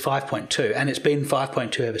HbA1c was 5.2, and it's been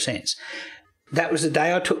 5.2 ever since. That was the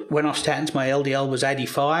day I went off statins. My LDL was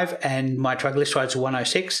 85, and my triglycerides were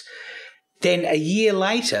 106. Then a year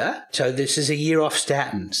later, so this is a year off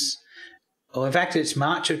statins. Well, in fact, it's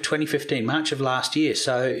March of 2015, March of last year.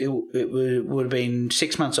 So it would have been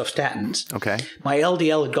 6 months off statins. Okay. My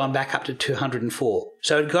LDL had gone back up to 204.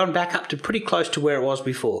 So it had gone back up to pretty close to where it was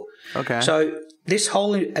before. Okay. So this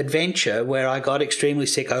whole adventure where I got extremely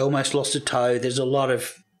sick, I almost lost a toe. There's a lot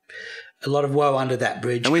of woe under that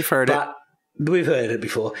bridge. And we've heard it. We've heard it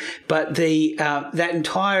before. But that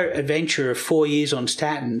entire adventure of 4 years on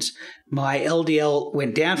statins, my LDL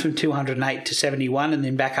went down from 208 to 71 and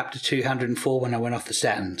then back up to 204 when I went off the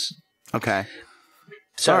statins. Okay.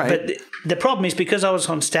 So, right. But the problem is because I was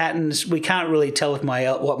on statins, we can't really tell what my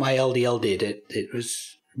LDL did. It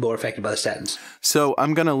was more affected by the statins. So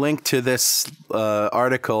I'm going to link to this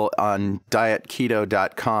article on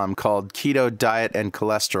dietketo.com called Keto Diet and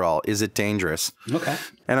Cholesterol. Is it dangerous? Okay.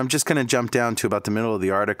 And I'm just going to jump down to about the middle of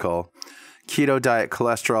the article. Keto diet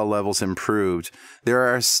cholesterol levels improved. There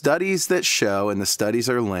are studies that show, and the studies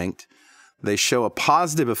are linked, They show a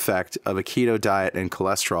positive effect of a keto diet and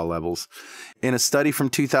cholesterol levels. In a study from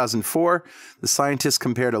 2004, the scientists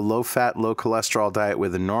compared a low-fat, low-cholesterol diet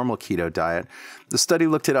with a normal keto diet. The study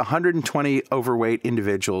looked at 120 overweight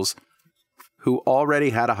individuals who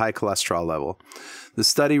already had a high cholesterol level. The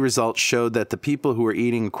study results showed that the people who were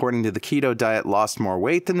eating according to the keto diet lost more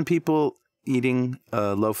weight than the people eating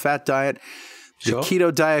a low-fat diet. The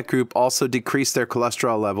keto diet group also decreased their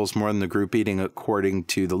cholesterol levels more than the group eating according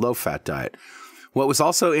to the low-fat diet. What was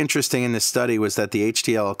also interesting in this study was that the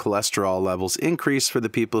HDL cholesterol levels increased for the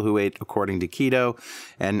people who ate according to keto,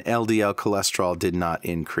 and LDL cholesterol did not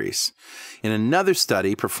increase. In another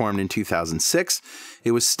study performed in 2006,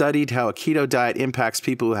 it was studied how a keto diet impacts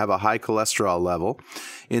people who have a high cholesterol level.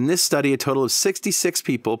 In this study, a total of 66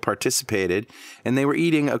 people participated, and they were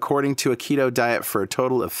eating according to a keto diet for a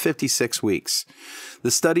total of 56 weeks.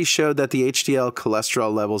 The study showed that the HDL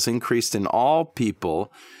cholesterol levels increased in all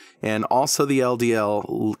people, and also the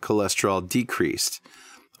LDL cholesterol decreased.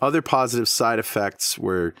 Other positive side effects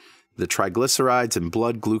were the triglycerides and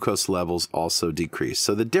blood glucose levels also decreased.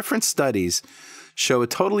 So the different studies show a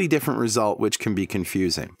totally different result, which can be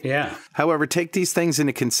confusing. Yeah. However, take these things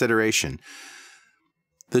into consideration.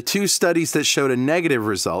 The two studies that showed a negative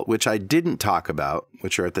result, which I didn't talk about,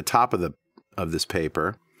 which are at the top of this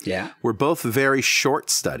paper, were both very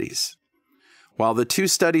short studies, while the two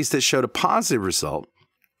studies that showed a positive result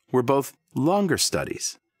were both longer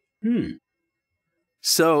studies.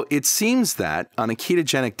 So it seems that on a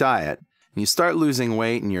ketogenic diet, and you start losing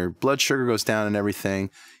weight and your blood sugar goes down and everything,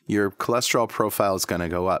 your cholesterol profile is going to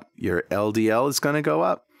go up. Your LDL is going to go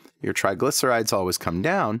up. Your triglycerides always come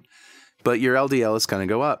down, but your LDL is going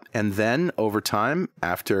to go up. And then over time,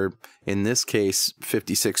 after, in this case,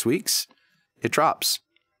 56 weeks, it drops.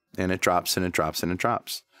 And it drops and it drops and it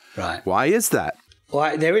drops. Right. Why is that?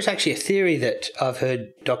 Well, there is actually a theory that I've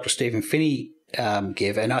heard Dr. Stephen Phinney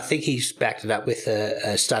give, and I think he's backed it up with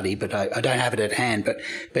a study, but I don't have it at hand.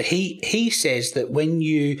 But he says that when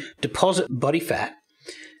you deposit body fat,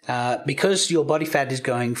 because your body fat is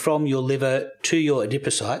going from your liver to your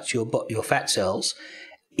adipocytes, your fat cells,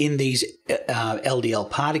 in these LDL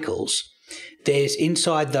particles, there's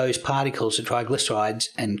inside those particles the triglycerides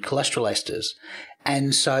and cholesterol esters.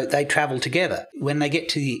 And so they travel together. When they get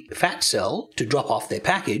to the fat cell to drop off their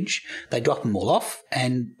package, they drop them all off,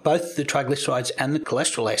 and both the triglycerides and the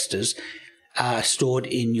cholesterol esters are stored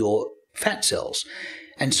in your fat cells.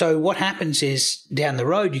 And so what happens is down the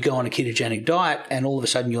road, you go on a ketogenic diet, and all of a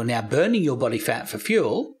sudden you're now burning your body fat for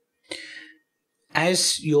fuel.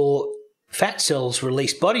 As your fat cells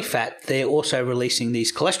release body fat, they're also releasing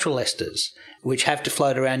these cholesterol esters, which have to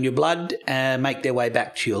float around your blood and make their way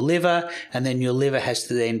back to your liver, and then your liver has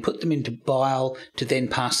to then put them into bile to then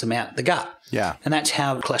pass them out the gut. Yeah. And that's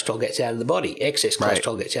how cholesterol gets out of the body. Excess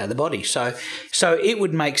cholesterol gets out of the body. So it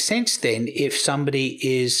would make sense then if somebody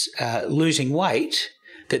is losing weight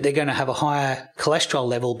that they're going to have a higher cholesterol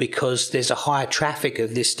level because there's a higher traffic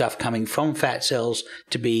of this stuff coming from fat cells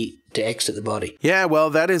to exit the body. Yeah, well,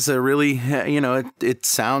 that is a really, it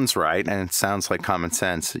sounds right, and it sounds like common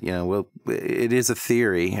sense. It is a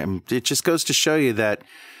theory, and it just goes to show you that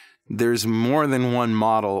there's more than one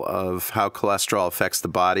model of how cholesterol affects the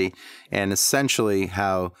body, and essentially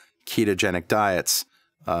how ketogenic diets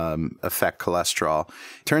affect cholesterol.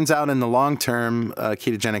 Turns out in the long term, a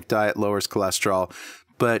ketogenic diet lowers cholesterol,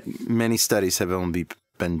 but many studies have only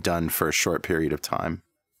been done for a short period of time.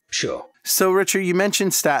 Sure. So, Richard, you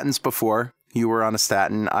mentioned statins before. You were on a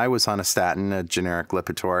statin. I was on a statin, a generic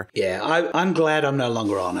Lipitor. Yeah, I'm glad I'm no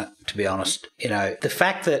longer on it, to be honest. The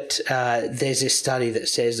fact that there's this study that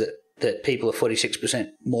says that people are 46%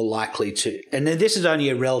 more likely to, and this is only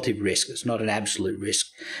a relative risk. It's not an absolute risk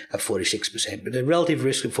of 46%, but the relative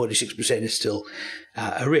risk of 46% is still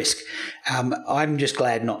a risk. I'm just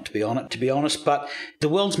glad not to be on it, to be honest. But the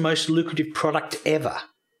world's most lucrative product ever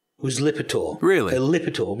was Lipitor. Really?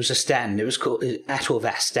 Lipitor was a statin. It was called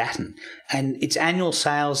atorvastatin. And its annual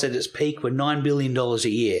sales at its peak were $9 billion a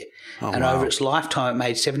year. Oh, and wow. over its lifetime, it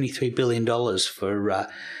made $73 billion for, I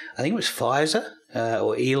think it was Pfizer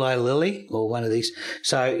or Eli Lilly or one of these.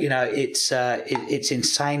 So, it's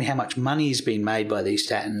insane how much money has been made by these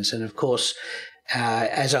statins. And, of course,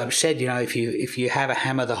 as I've said, if you have a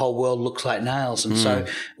hammer, the whole world looks like nails. And so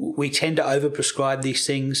we tend to overprescribe these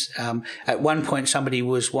things. At one point, somebody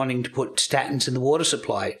was wanting to put statins in the water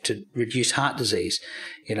supply to reduce heart disease,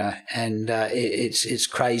 and it's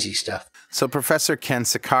crazy stuff. So Professor Ken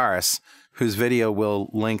Sikaris, whose video we'll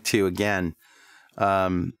link to again,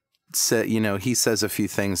 he says a few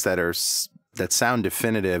things that sound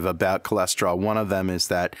definitive about cholesterol. One of them is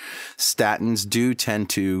that statins do tend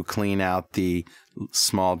to clean out the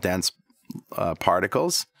small, dense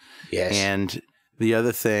particles. Yes. And the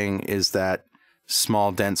other thing is that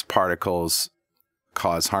small, dense particles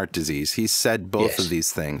cause heart disease. He said both of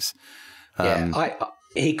these things.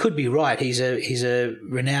 He could be right. He's a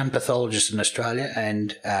renowned pathologist in Australia,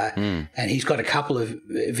 and he's got a couple of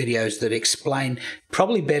videos that explain,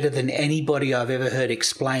 probably better than anybody I've ever heard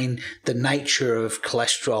explain, the nature of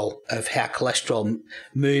cholesterol, of how cholesterol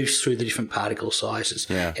moves through the different particle sizes.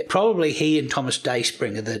 Yeah. Probably he and Thomas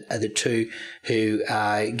Dayspring are the two who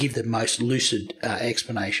give the most lucid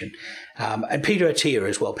explanation. And Peter Attia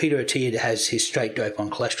as well. Peter Attia has his Straight Dope on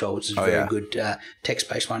Cholesterol, which is a very good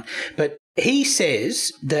text-based one. But he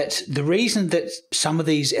says that the reason that some of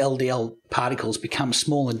these LDL particles become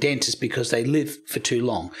small and dense is because they live for too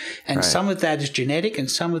long. And some of that is genetic, and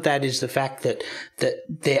some of that is the fact that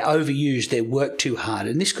they're overused, they work too hard.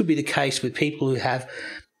 And this could be the case with people who have,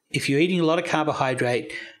 if you're eating a lot of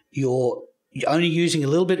carbohydrate, you're only using a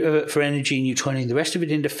little bit of it for energy and you're turning the rest of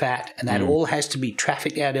it into fat, and that all has to be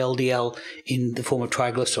trafficked out LDL in the form of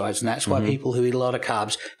triglycerides. And that's why people who eat a lot of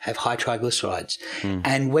carbs have high triglycerides.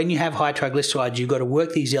 And when you have high triglycerides, you've got to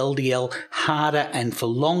work these LDL harder and for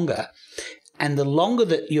longer. And the longer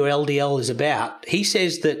that your LDL is about, he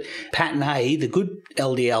says that pattern A, the good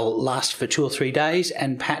LDL, lasts for 2 or 3 days,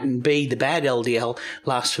 and pattern B, the bad LDL,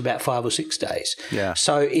 lasts for about 5 or 6 days. Yeah.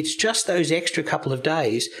 So it's just those extra couple of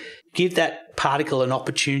days give that particle an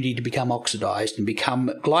opportunity to become oxidized and become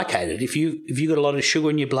glycated. If you've got a lot of sugar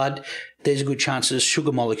in your blood, there's a good chance that a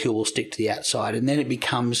sugar molecule will stick to the outside, and then it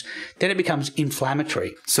becomes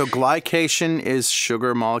inflammatory. So glycation is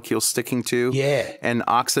sugar molecules sticking to? Yeah. And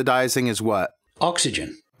oxidizing is what?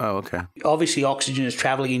 Oxygen. Oh, okay. Obviously, oxygen is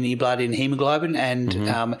traveling in your blood in hemoglobin, and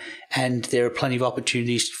there are plenty of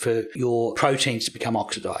opportunities for your proteins to become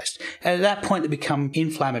oxidized. And at that point, they become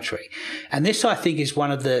inflammatory. And this, I think, is one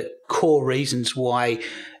of the core reasons why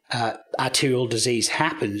arterial disease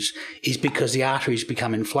happens, is because the arteries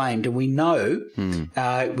become inflamed. And we know,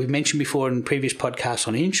 we've mentioned before in previous podcasts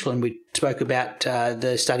on insulin, we spoke about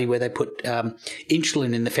the study where they put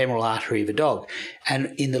insulin in the femoral artery of a dog.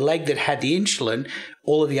 And in the leg that had the insulin,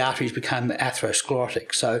 all of the arteries become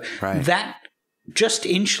atherosclerotic. So that just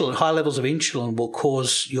insulin, high levels of insulin, will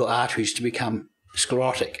cause your arteries to become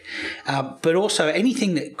sclerotic. But also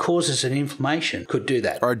anything that causes an inflammation could do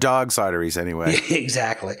that. Or dog's arteries anyway.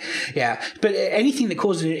 Exactly. Yeah. But anything that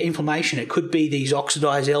causes an inflammation, it could be these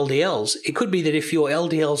oxidized LDLs. It could be that if your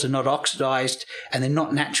LDLs are not oxidized and they're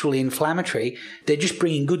not naturally inflammatory, they're just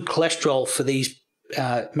bringing good cholesterol for these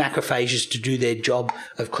macrophages to do their job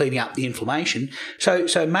of cleaning up the inflammation. So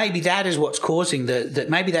maybe that is what's causing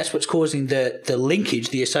the linkage,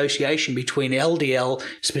 the association between LDL,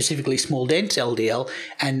 specifically small dense LDL,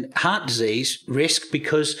 and heart disease risk,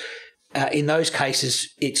 because in those cases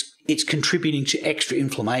it's contributing to extra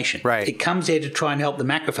inflammation. Right. It comes there to try and help the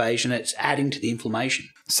macrophage, and it's adding to the inflammation.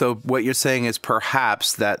 So what you're saying is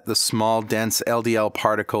perhaps that the small dense LDL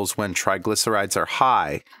particles, when triglycerides are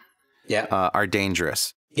high, are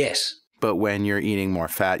dangerous. Yes. But when you're eating more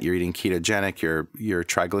fat, you're eating ketogenic, your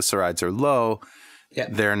triglycerides are low,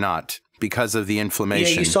 they're not, because of the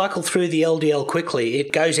inflammation. Yeah, you cycle through the LDL quickly.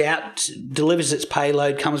 It goes out, delivers its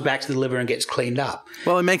payload, comes back to the liver and gets cleaned up.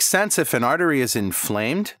 Well, it makes sense if an artery is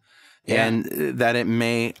inflamed and that it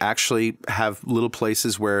may actually have little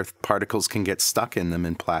places where particles can get stuck in them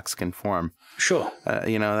and plaques can form. Sure.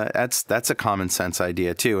 That's a common sense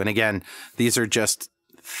idea too. And again, these are just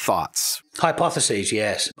thoughts. Hypotheses,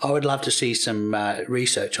 yes. I would love to see some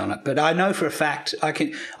research on it. But I know for a fact,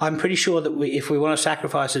 I'm pretty sure that if we want to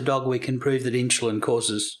sacrifice a dog, we can prove that insulin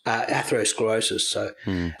causes atherosclerosis. So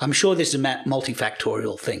I'm sure this is a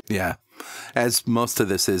multifactorial thing. Yeah, as most of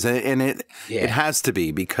this is. And it has to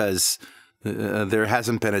be, because there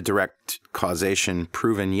hasn't been a direct causation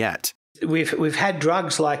proven yet. We've had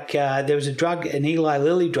drugs like there was a drug, an Eli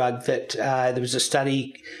Lilly drug, that there was a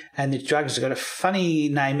study, and the drug has got a funny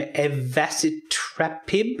name,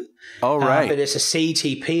 evacitrapib. Oh, right. But it's a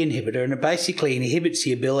CETP inhibitor, and it basically inhibits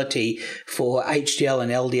the ability for HDL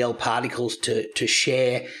and LDL particles to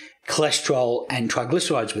share cholesterol and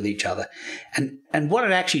triglycerides with each other. And what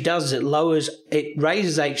it actually does is it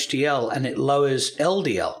raises HDL and it lowers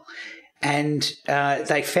LDL. And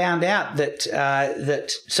they found out that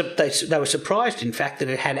they were surprised, in fact, that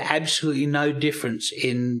it had absolutely no difference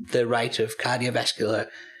in the rate of cardiovascular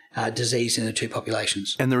disease in the two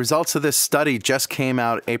populations. And the results of this study just came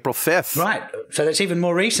out April 5th. Right. So that's even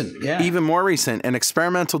more recent. Yeah. Even more recent. An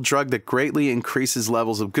experimental drug that greatly increases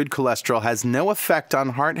levels of good cholesterol has no effect on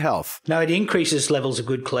heart health. No, it increases levels of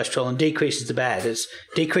good cholesterol and decreases the bad. It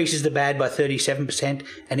decreases the bad by 37%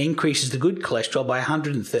 and increases the good cholesterol by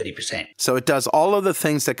 130%. So it does all of the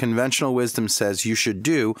things that conventional wisdom says you should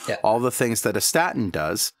do, all the things that a statin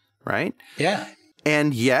does, right? Yeah.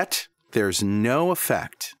 And yet there's no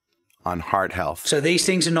effect on heart health. So these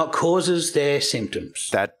things are not causes, they're symptoms.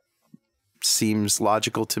 That seems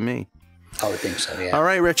logical to me. I would think so, yeah. All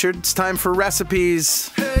right, Richard, it's time for recipes.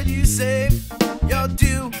 Heard you say you're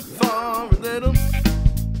due for a little.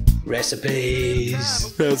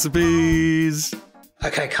 Recipes. Recipes.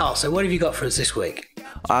 Okay, Carl, so what have you got for us this week?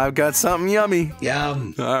 I've got something yummy.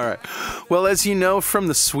 Yum. All right. Well, as you know from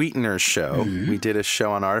the Sweeteners show, we did a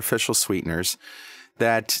show on artificial sweeteners,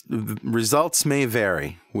 that results may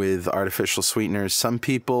vary with artificial sweeteners.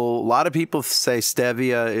 A lot of people say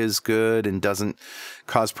stevia is good and doesn't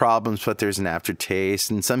cause problems, but there's an aftertaste.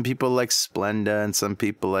 And some people like Splenda and some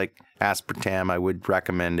people like aspartame. I would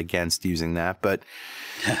recommend against using that. But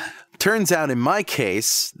turns out in my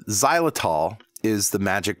case, xylitol is the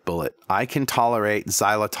magic bullet. I can tolerate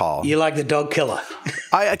xylitol. You like the dog killer.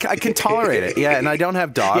 I can tolerate it. Yeah, and I don't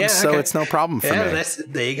have dogs, so it's no problem for me.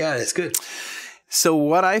 There you go. That's good. So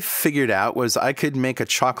what I figured out was I could make a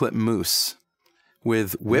chocolate mousse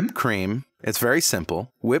with whipped cream. It's very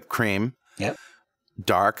simple. Whipped cream,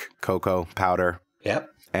 dark cocoa powder,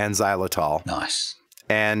 and xylitol. Nice.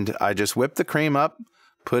 And I just whip the cream up,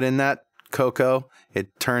 put in that cocoa.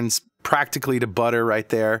 It turns practically to butter right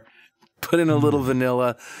there. Put in a little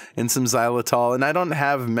vanilla and some xylitol. And I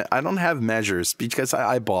don't have measures because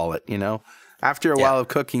I eyeball it, you know. After a while of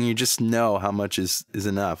cooking, you just know how much is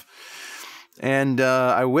enough. And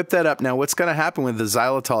I whip that up. Now, what's going to happen with the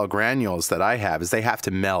xylitol granules that I have is they have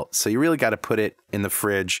to melt. So you really got to put it in the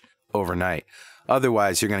fridge overnight.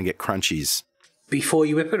 Otherwise, you're going to get crunchies. Before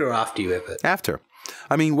you whip it or after you whip it? After.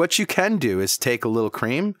 I mean, what you can do is take a little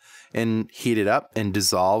cream and heat it up and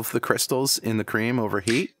dissolve the crystals in the cream over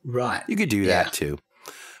heat. Right. You could do that too.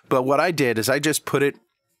 But what I did is I just put it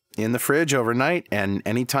in the fridge overnight, and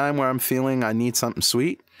anytime where I'm feeling I need something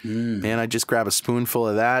sweet, and I just grab a spoonful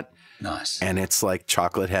of that. Nice. And it's like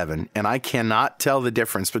chocolate heaven. And I cannot tell the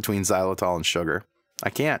difference between xylitol and sugar. I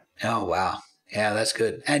can't. Oh, wow. Yeah, that's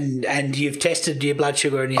good. And you've tested your blood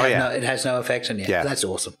sugar and it has no effect on you. Yeah. That's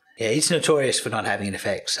awesome. Yeah, it's notorious for not having an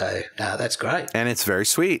effect. So that's great. And it's very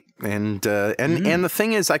sweet. And the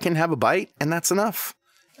thing is, I can have a bite and that's enough.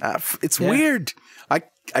 It's weird.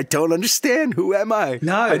 I don't understand. Who am I?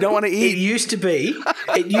 No, I don't want to eat. It used to be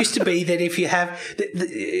that if you have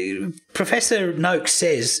Professor Noakes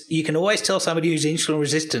says you can always tell somebody who's insulin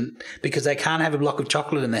resistant because they can't have a block of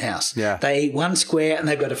chocolate in the house. Yeah. They eat one square and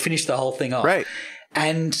they've got to finish the whole thing off. Right.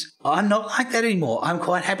 And I'm not like that anymore. I'm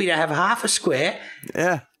quite happy to have half a square.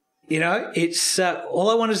 Yeah. You know, it's all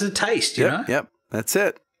I want is the taste, you know? Yep. That's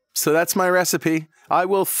it. So that's my recipe. I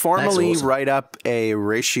will formally write up a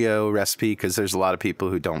ratio recipe because there's a lot of people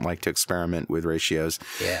who don't like to experiment with ratios.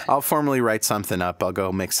 Yeah. I'll formally write something up. I'll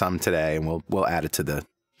go make some today and we'll add it to the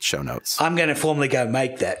show notes. I'm going to formally go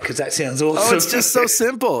make that because that sounds awesome. Oh, it's just so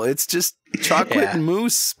simple. It's just chocolate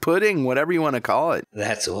mousse, pudding, whatever you want to call it.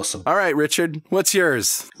 That's awesome. All right, Richard, what's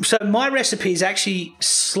yours? So my recipe is actually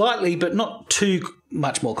slightly, but not too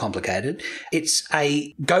much more complicated. It's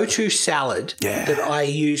a go-to salad that I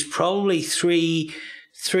use probably three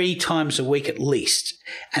times a week at least,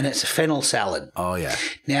 and it's a fennel salad. Oh, yeah.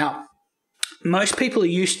 Now, most people are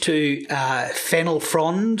used to fennel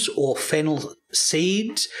fronds or fennel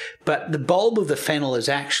seeds, but the bulb of the fennel is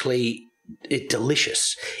actually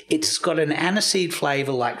delicious. It's got an aniseed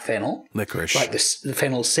flavour like fennel, licorice, like the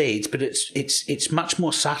fennel seeds, but it's much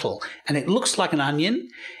more subtle, and it looks like an onion,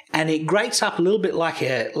 and it grates up a little bit like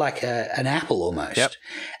an apple almost. Yep.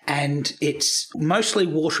 And it's mostly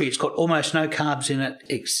watery. It's got almost no carbs in it.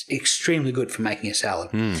 It's extremely good for making a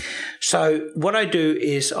salad. So what I do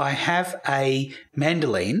is I have a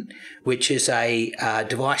mandolin, which is a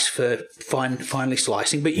device for finely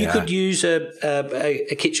slicing, but you could use a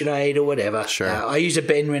KitchenAid or whatever. Sure. I use a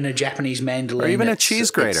Benrin, a Japanese mandolin. Or even a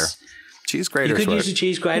cheese grater. Cheese grater. You could use a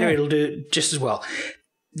cheese grater. It'll do just as well.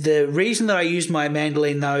 The reason that I use my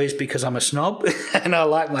mandolin, though, is because I'm a snob and I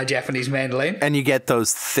like my Japanese mandolin. And you get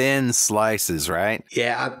those thin slices, right?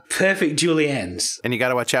 Yeah, perfect juliennes. And you got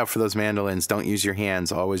to watch out for those mandolins. Don't use your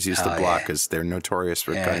hands. Always use the block because they're notorious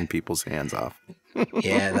for cutting people's hands off.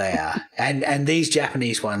 Yeah, they are. And these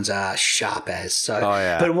Japanese ones are sharp as. So, Oh,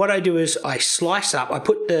 yeah. But what I do is I slice up, I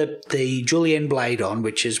put the julienne blade on,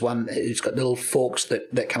 which is one, it's got little forks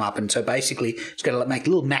that come up. And so basically it's going to make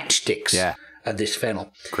little matchsticks. Yeah. Of this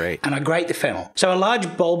fennel. Great. And I grate the fennel. So a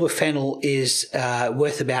large bulb of fennel is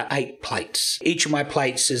worth about 8 plates. Each of my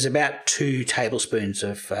plates is about 2 tablespoons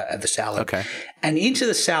of the salad. Okay. And into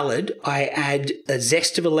the salad, I add a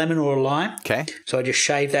zest of a lemon or a lime. Okay. So I just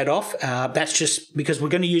shave that off. That's just because we're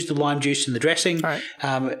going to use the lime juice in the dressing. All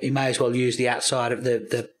right. You may as well use the outside of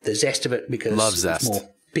the zest of it because Love it's zest. more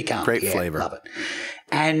piquant. Great Yeah, flavor. Love it.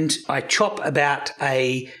 And I chop about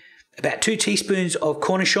 2 teaspoons of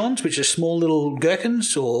cornichons, which are small little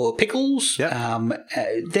gherkins or pickles. Yep.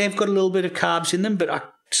 They've got a little bit of carbs in them, but I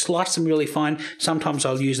slice them really fine. Sometimes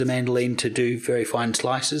I'll use the mandolin to do very fine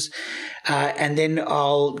slices. And then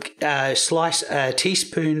I'll slice a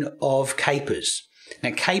teaspoon of capers.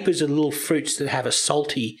 Now, capers are little fruits that have a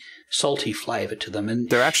salty flavour to them. And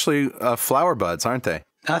They're actually flower buds, aren't they?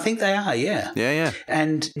 I think they are, yeah. Yeah, yeah.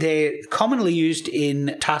 And they're commonly used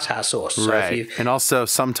in tartar sauce. So Right. if you, And also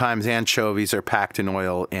sometimes anchovies are packed in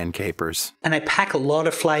oil and capers. and they pack a lot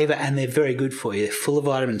of flavour and they're very good for you. They're full of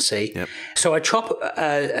vitamin C. Yep. So I chop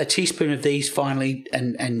a teaspoon of these finely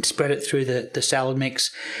and spread it through the salad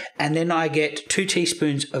mix. And then I get 2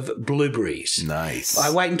 teaspoons of blueberries. Nice.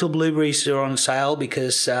 I wait until blueberries are on sale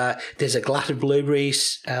because there's a glut of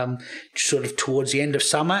blueberries sort of towards the end of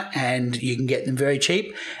summer and you can get them very cheap.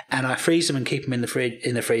 And I freeze them and keep them in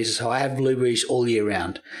the freezer. So I have blueberries all year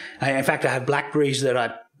round. In fact, I have blackberries that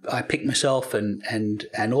I pick myself and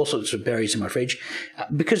all sorts of berries in my fridge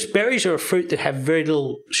because berries are a fruit that have very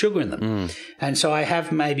little sugar in them. And so I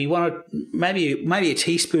have maybe a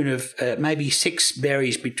teaspoon of maybe 6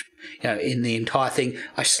 berries in the entire thing.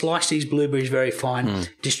 I slice these blueberries very fine,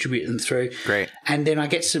 distribute them through. Great. And then I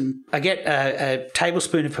get a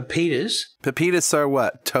tablespoon of pepitas. Pepitas are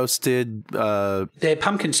what? Toasted They're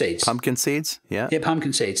pumpkin seeds. pumpkin seeds? Yeah. They're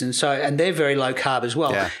pumpkin seeds, and they're very low carb as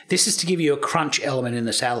well. Yeah. This is to give you a crunch element in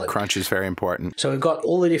the salad. Crunch is very important. So we've got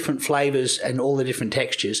all the different flavours and all the different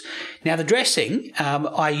textures. Now the dressing,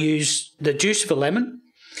 I use the juice of a lemon.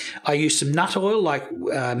 I use some nut oil like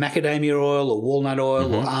macadamia oil or walnut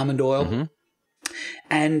oil or almond oil.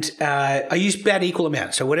 And I use about equal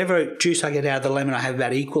amounts. So whatever juice I get out of the lemon, I have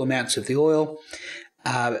about equal amounts of the oil.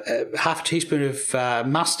 Half a teaspoon of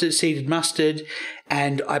mustard, seeded mustard,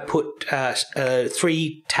 and I put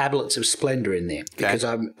 3 tablets of Splenda in there because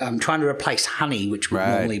I'm trying to replace honey, which would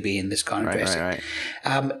normally be in this kind of dressing. Right.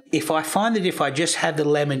 If I find that if I just have the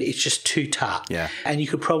lemon, it's just too tart. Yeah. And you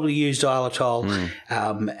could probably use xylitol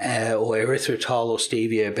or erythritol or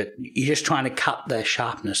stevia, but you're just trying to cut the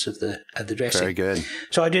sharpness of the dressing. Very good.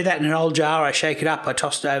 So I do that in an old jar. I shake it up. I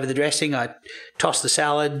toss it over the dressing. I toss the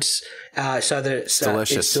salads so that it's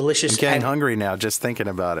Delicious. It's delicious. I'm getting And- hungry now just thinking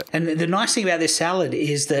about it. and the nice thing about this salad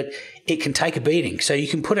is that it can take a beating. So you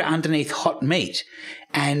can put it underneath hot meat.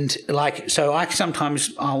 And so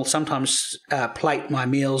I'll sometimes plate my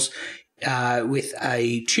meals with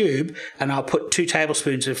a tube, and I'll put 2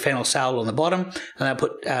 tablespoons of fennel salad on the bottom, and I'll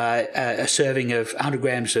put a serving of 100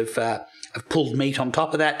 grams of pulled meat on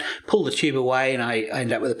top of that, pull the tube away, and I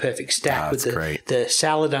end up with a perfect stack with the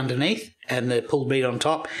salad underneath and the pulled meat on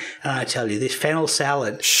top. And I tell you, this fennel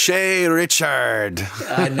salad. Shea Richard.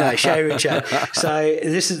 I know, Shea Richard. So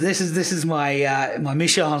this is my my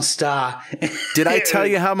Michelin star. Did I tell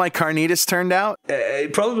you how my carnitas turned out?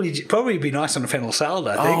 It'd probably be nice on a fennel salad,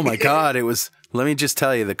 I think. Oh my God. It was, let me just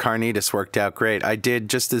tell you, the carnitas worked out great. I did,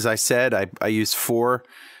 just as I said, I used 4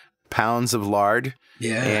 pounds of lard.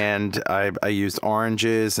 Yeah. And I used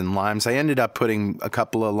oranges and limes. I ended up putting a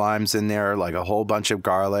couple of limes in there, like a whole bunch of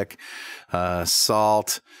garlic,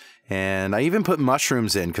 salt, and I even put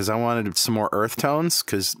mushrooms in because I wanted some more earth tones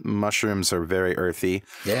because mushrooms are very earthy.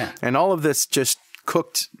 Yeah. And all of this just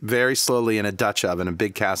cooked very slowly in a Dutch oven, a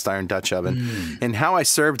big cast iron Dutch oven. And how I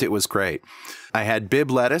served it was great. I had Bibb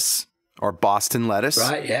lettuce or Boston lettuce.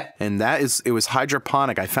 Right, yeah. And it was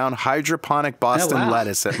hydroponic. I found hydroponic Boston wow.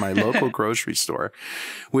 lettuce at my local grocery store,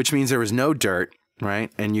 which means there was no dirt,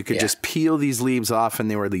 right? And you could just peel these leaves off,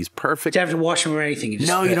 and they were these perfect. Do you have to wash them or anything?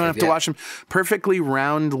 No, you don't have to wash them. Perfectly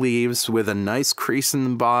round leaves with a nice crease in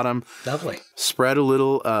the bottom. Lovely. Spread a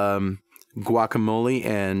little guacamole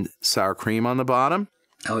and sour cream on the bottom.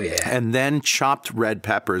 Oh, yeah. And then chopped red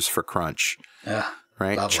peppers for crunch.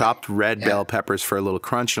 right? Lovely. Chopped red bell peppers for a little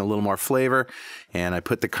crunch and a little more flavor. And I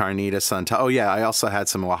put the carnitas on top. Oh, yeah, I also had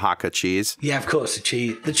some Oaxaca cheese. Yeah, of course.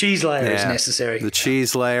 The cheese layer is necessary. The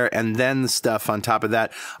cheese layer and then the stuff on top of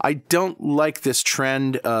that. I don't like this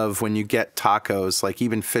trend of when you get tacos, like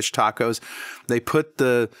even fish tacos, they put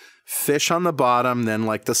the fish on the bottom, then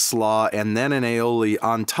like the slaw, and then an aioli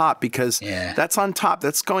on top because that's on top.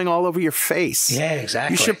 That's going all over your face. Yeah,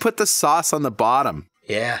 exactly. You should put the sauce on the bottom.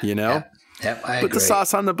 Yeah. You know? Yep, I Put agree. the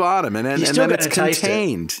sauce on the bottom, and then it's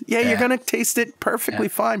contained. Yeah, you're gonna taste it perfectly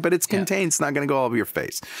fine, but it's contained. It's not gonna go all over your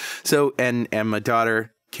face. So, and my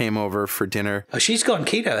daughter came over for dinner. Oh, she's gone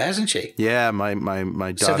keto, hasn't she? Yeah, my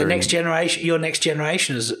daughter. So the next generation, your next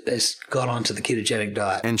generation has gone on to the ketogenic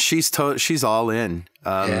diet. And she's all in.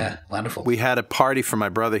 Yeah, wonderful. We had a party for my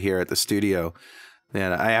brother here at the studio,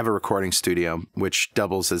 and I have a recording studio which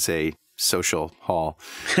doubles as a social hall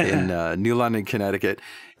in New London, Connecticut.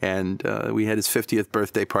 And we had his 50th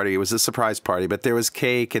birthday party. It was a surprise party, but there was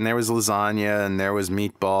cake and there was lasagna and there was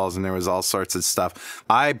meatballs and there was all sorts of stuff.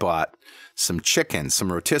 I bought some chickens,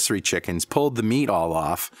 some rotisserie chickens, pulled the meat all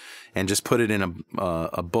off and just put it in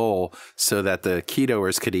a bowl so that the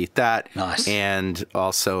ketoers could eat that. Nice. And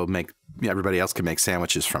also everybody else could make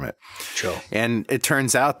sandwiches from it. Sure. And it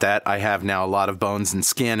turns out that I have now a lot of bones and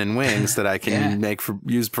skin and wings that I can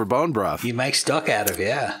use for bone broth. You make stock out of,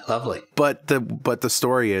 lovely. But the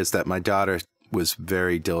story is that my daughter was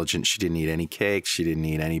very diligent. She didn't eat any cake. She didn't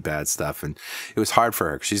eat any bad stuff. And it was hard for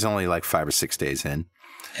her. She's only like 5 or 6 days in.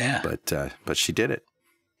 Yeah. But she did it.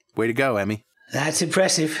 Way to go, Emmy. That's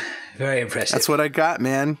impressive. Very impressive. That's what I got,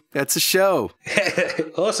 man. That's a show.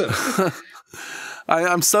 Awesome.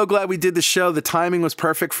 I'm so glad we did the show. The timing was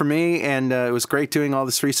perfect for me, and it was great doing all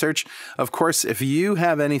this research. Of course, if you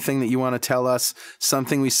have anything that you want to tell us,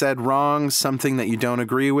 something we said wrong, something that you don't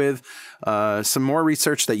agree with, some more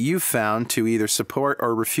research that you've found to either support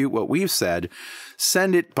or refute what we've said,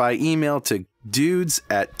 send it by email to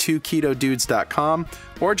dudes@2ketodudes.com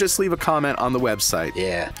or just leave a comment on the website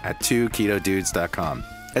at 2ketodudes.com.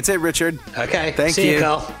 That's it, Richard. Okay. Thank you. See you,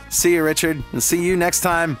 Carl. See you, Richard. And see you next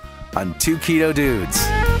time on 2 Keto Dudes.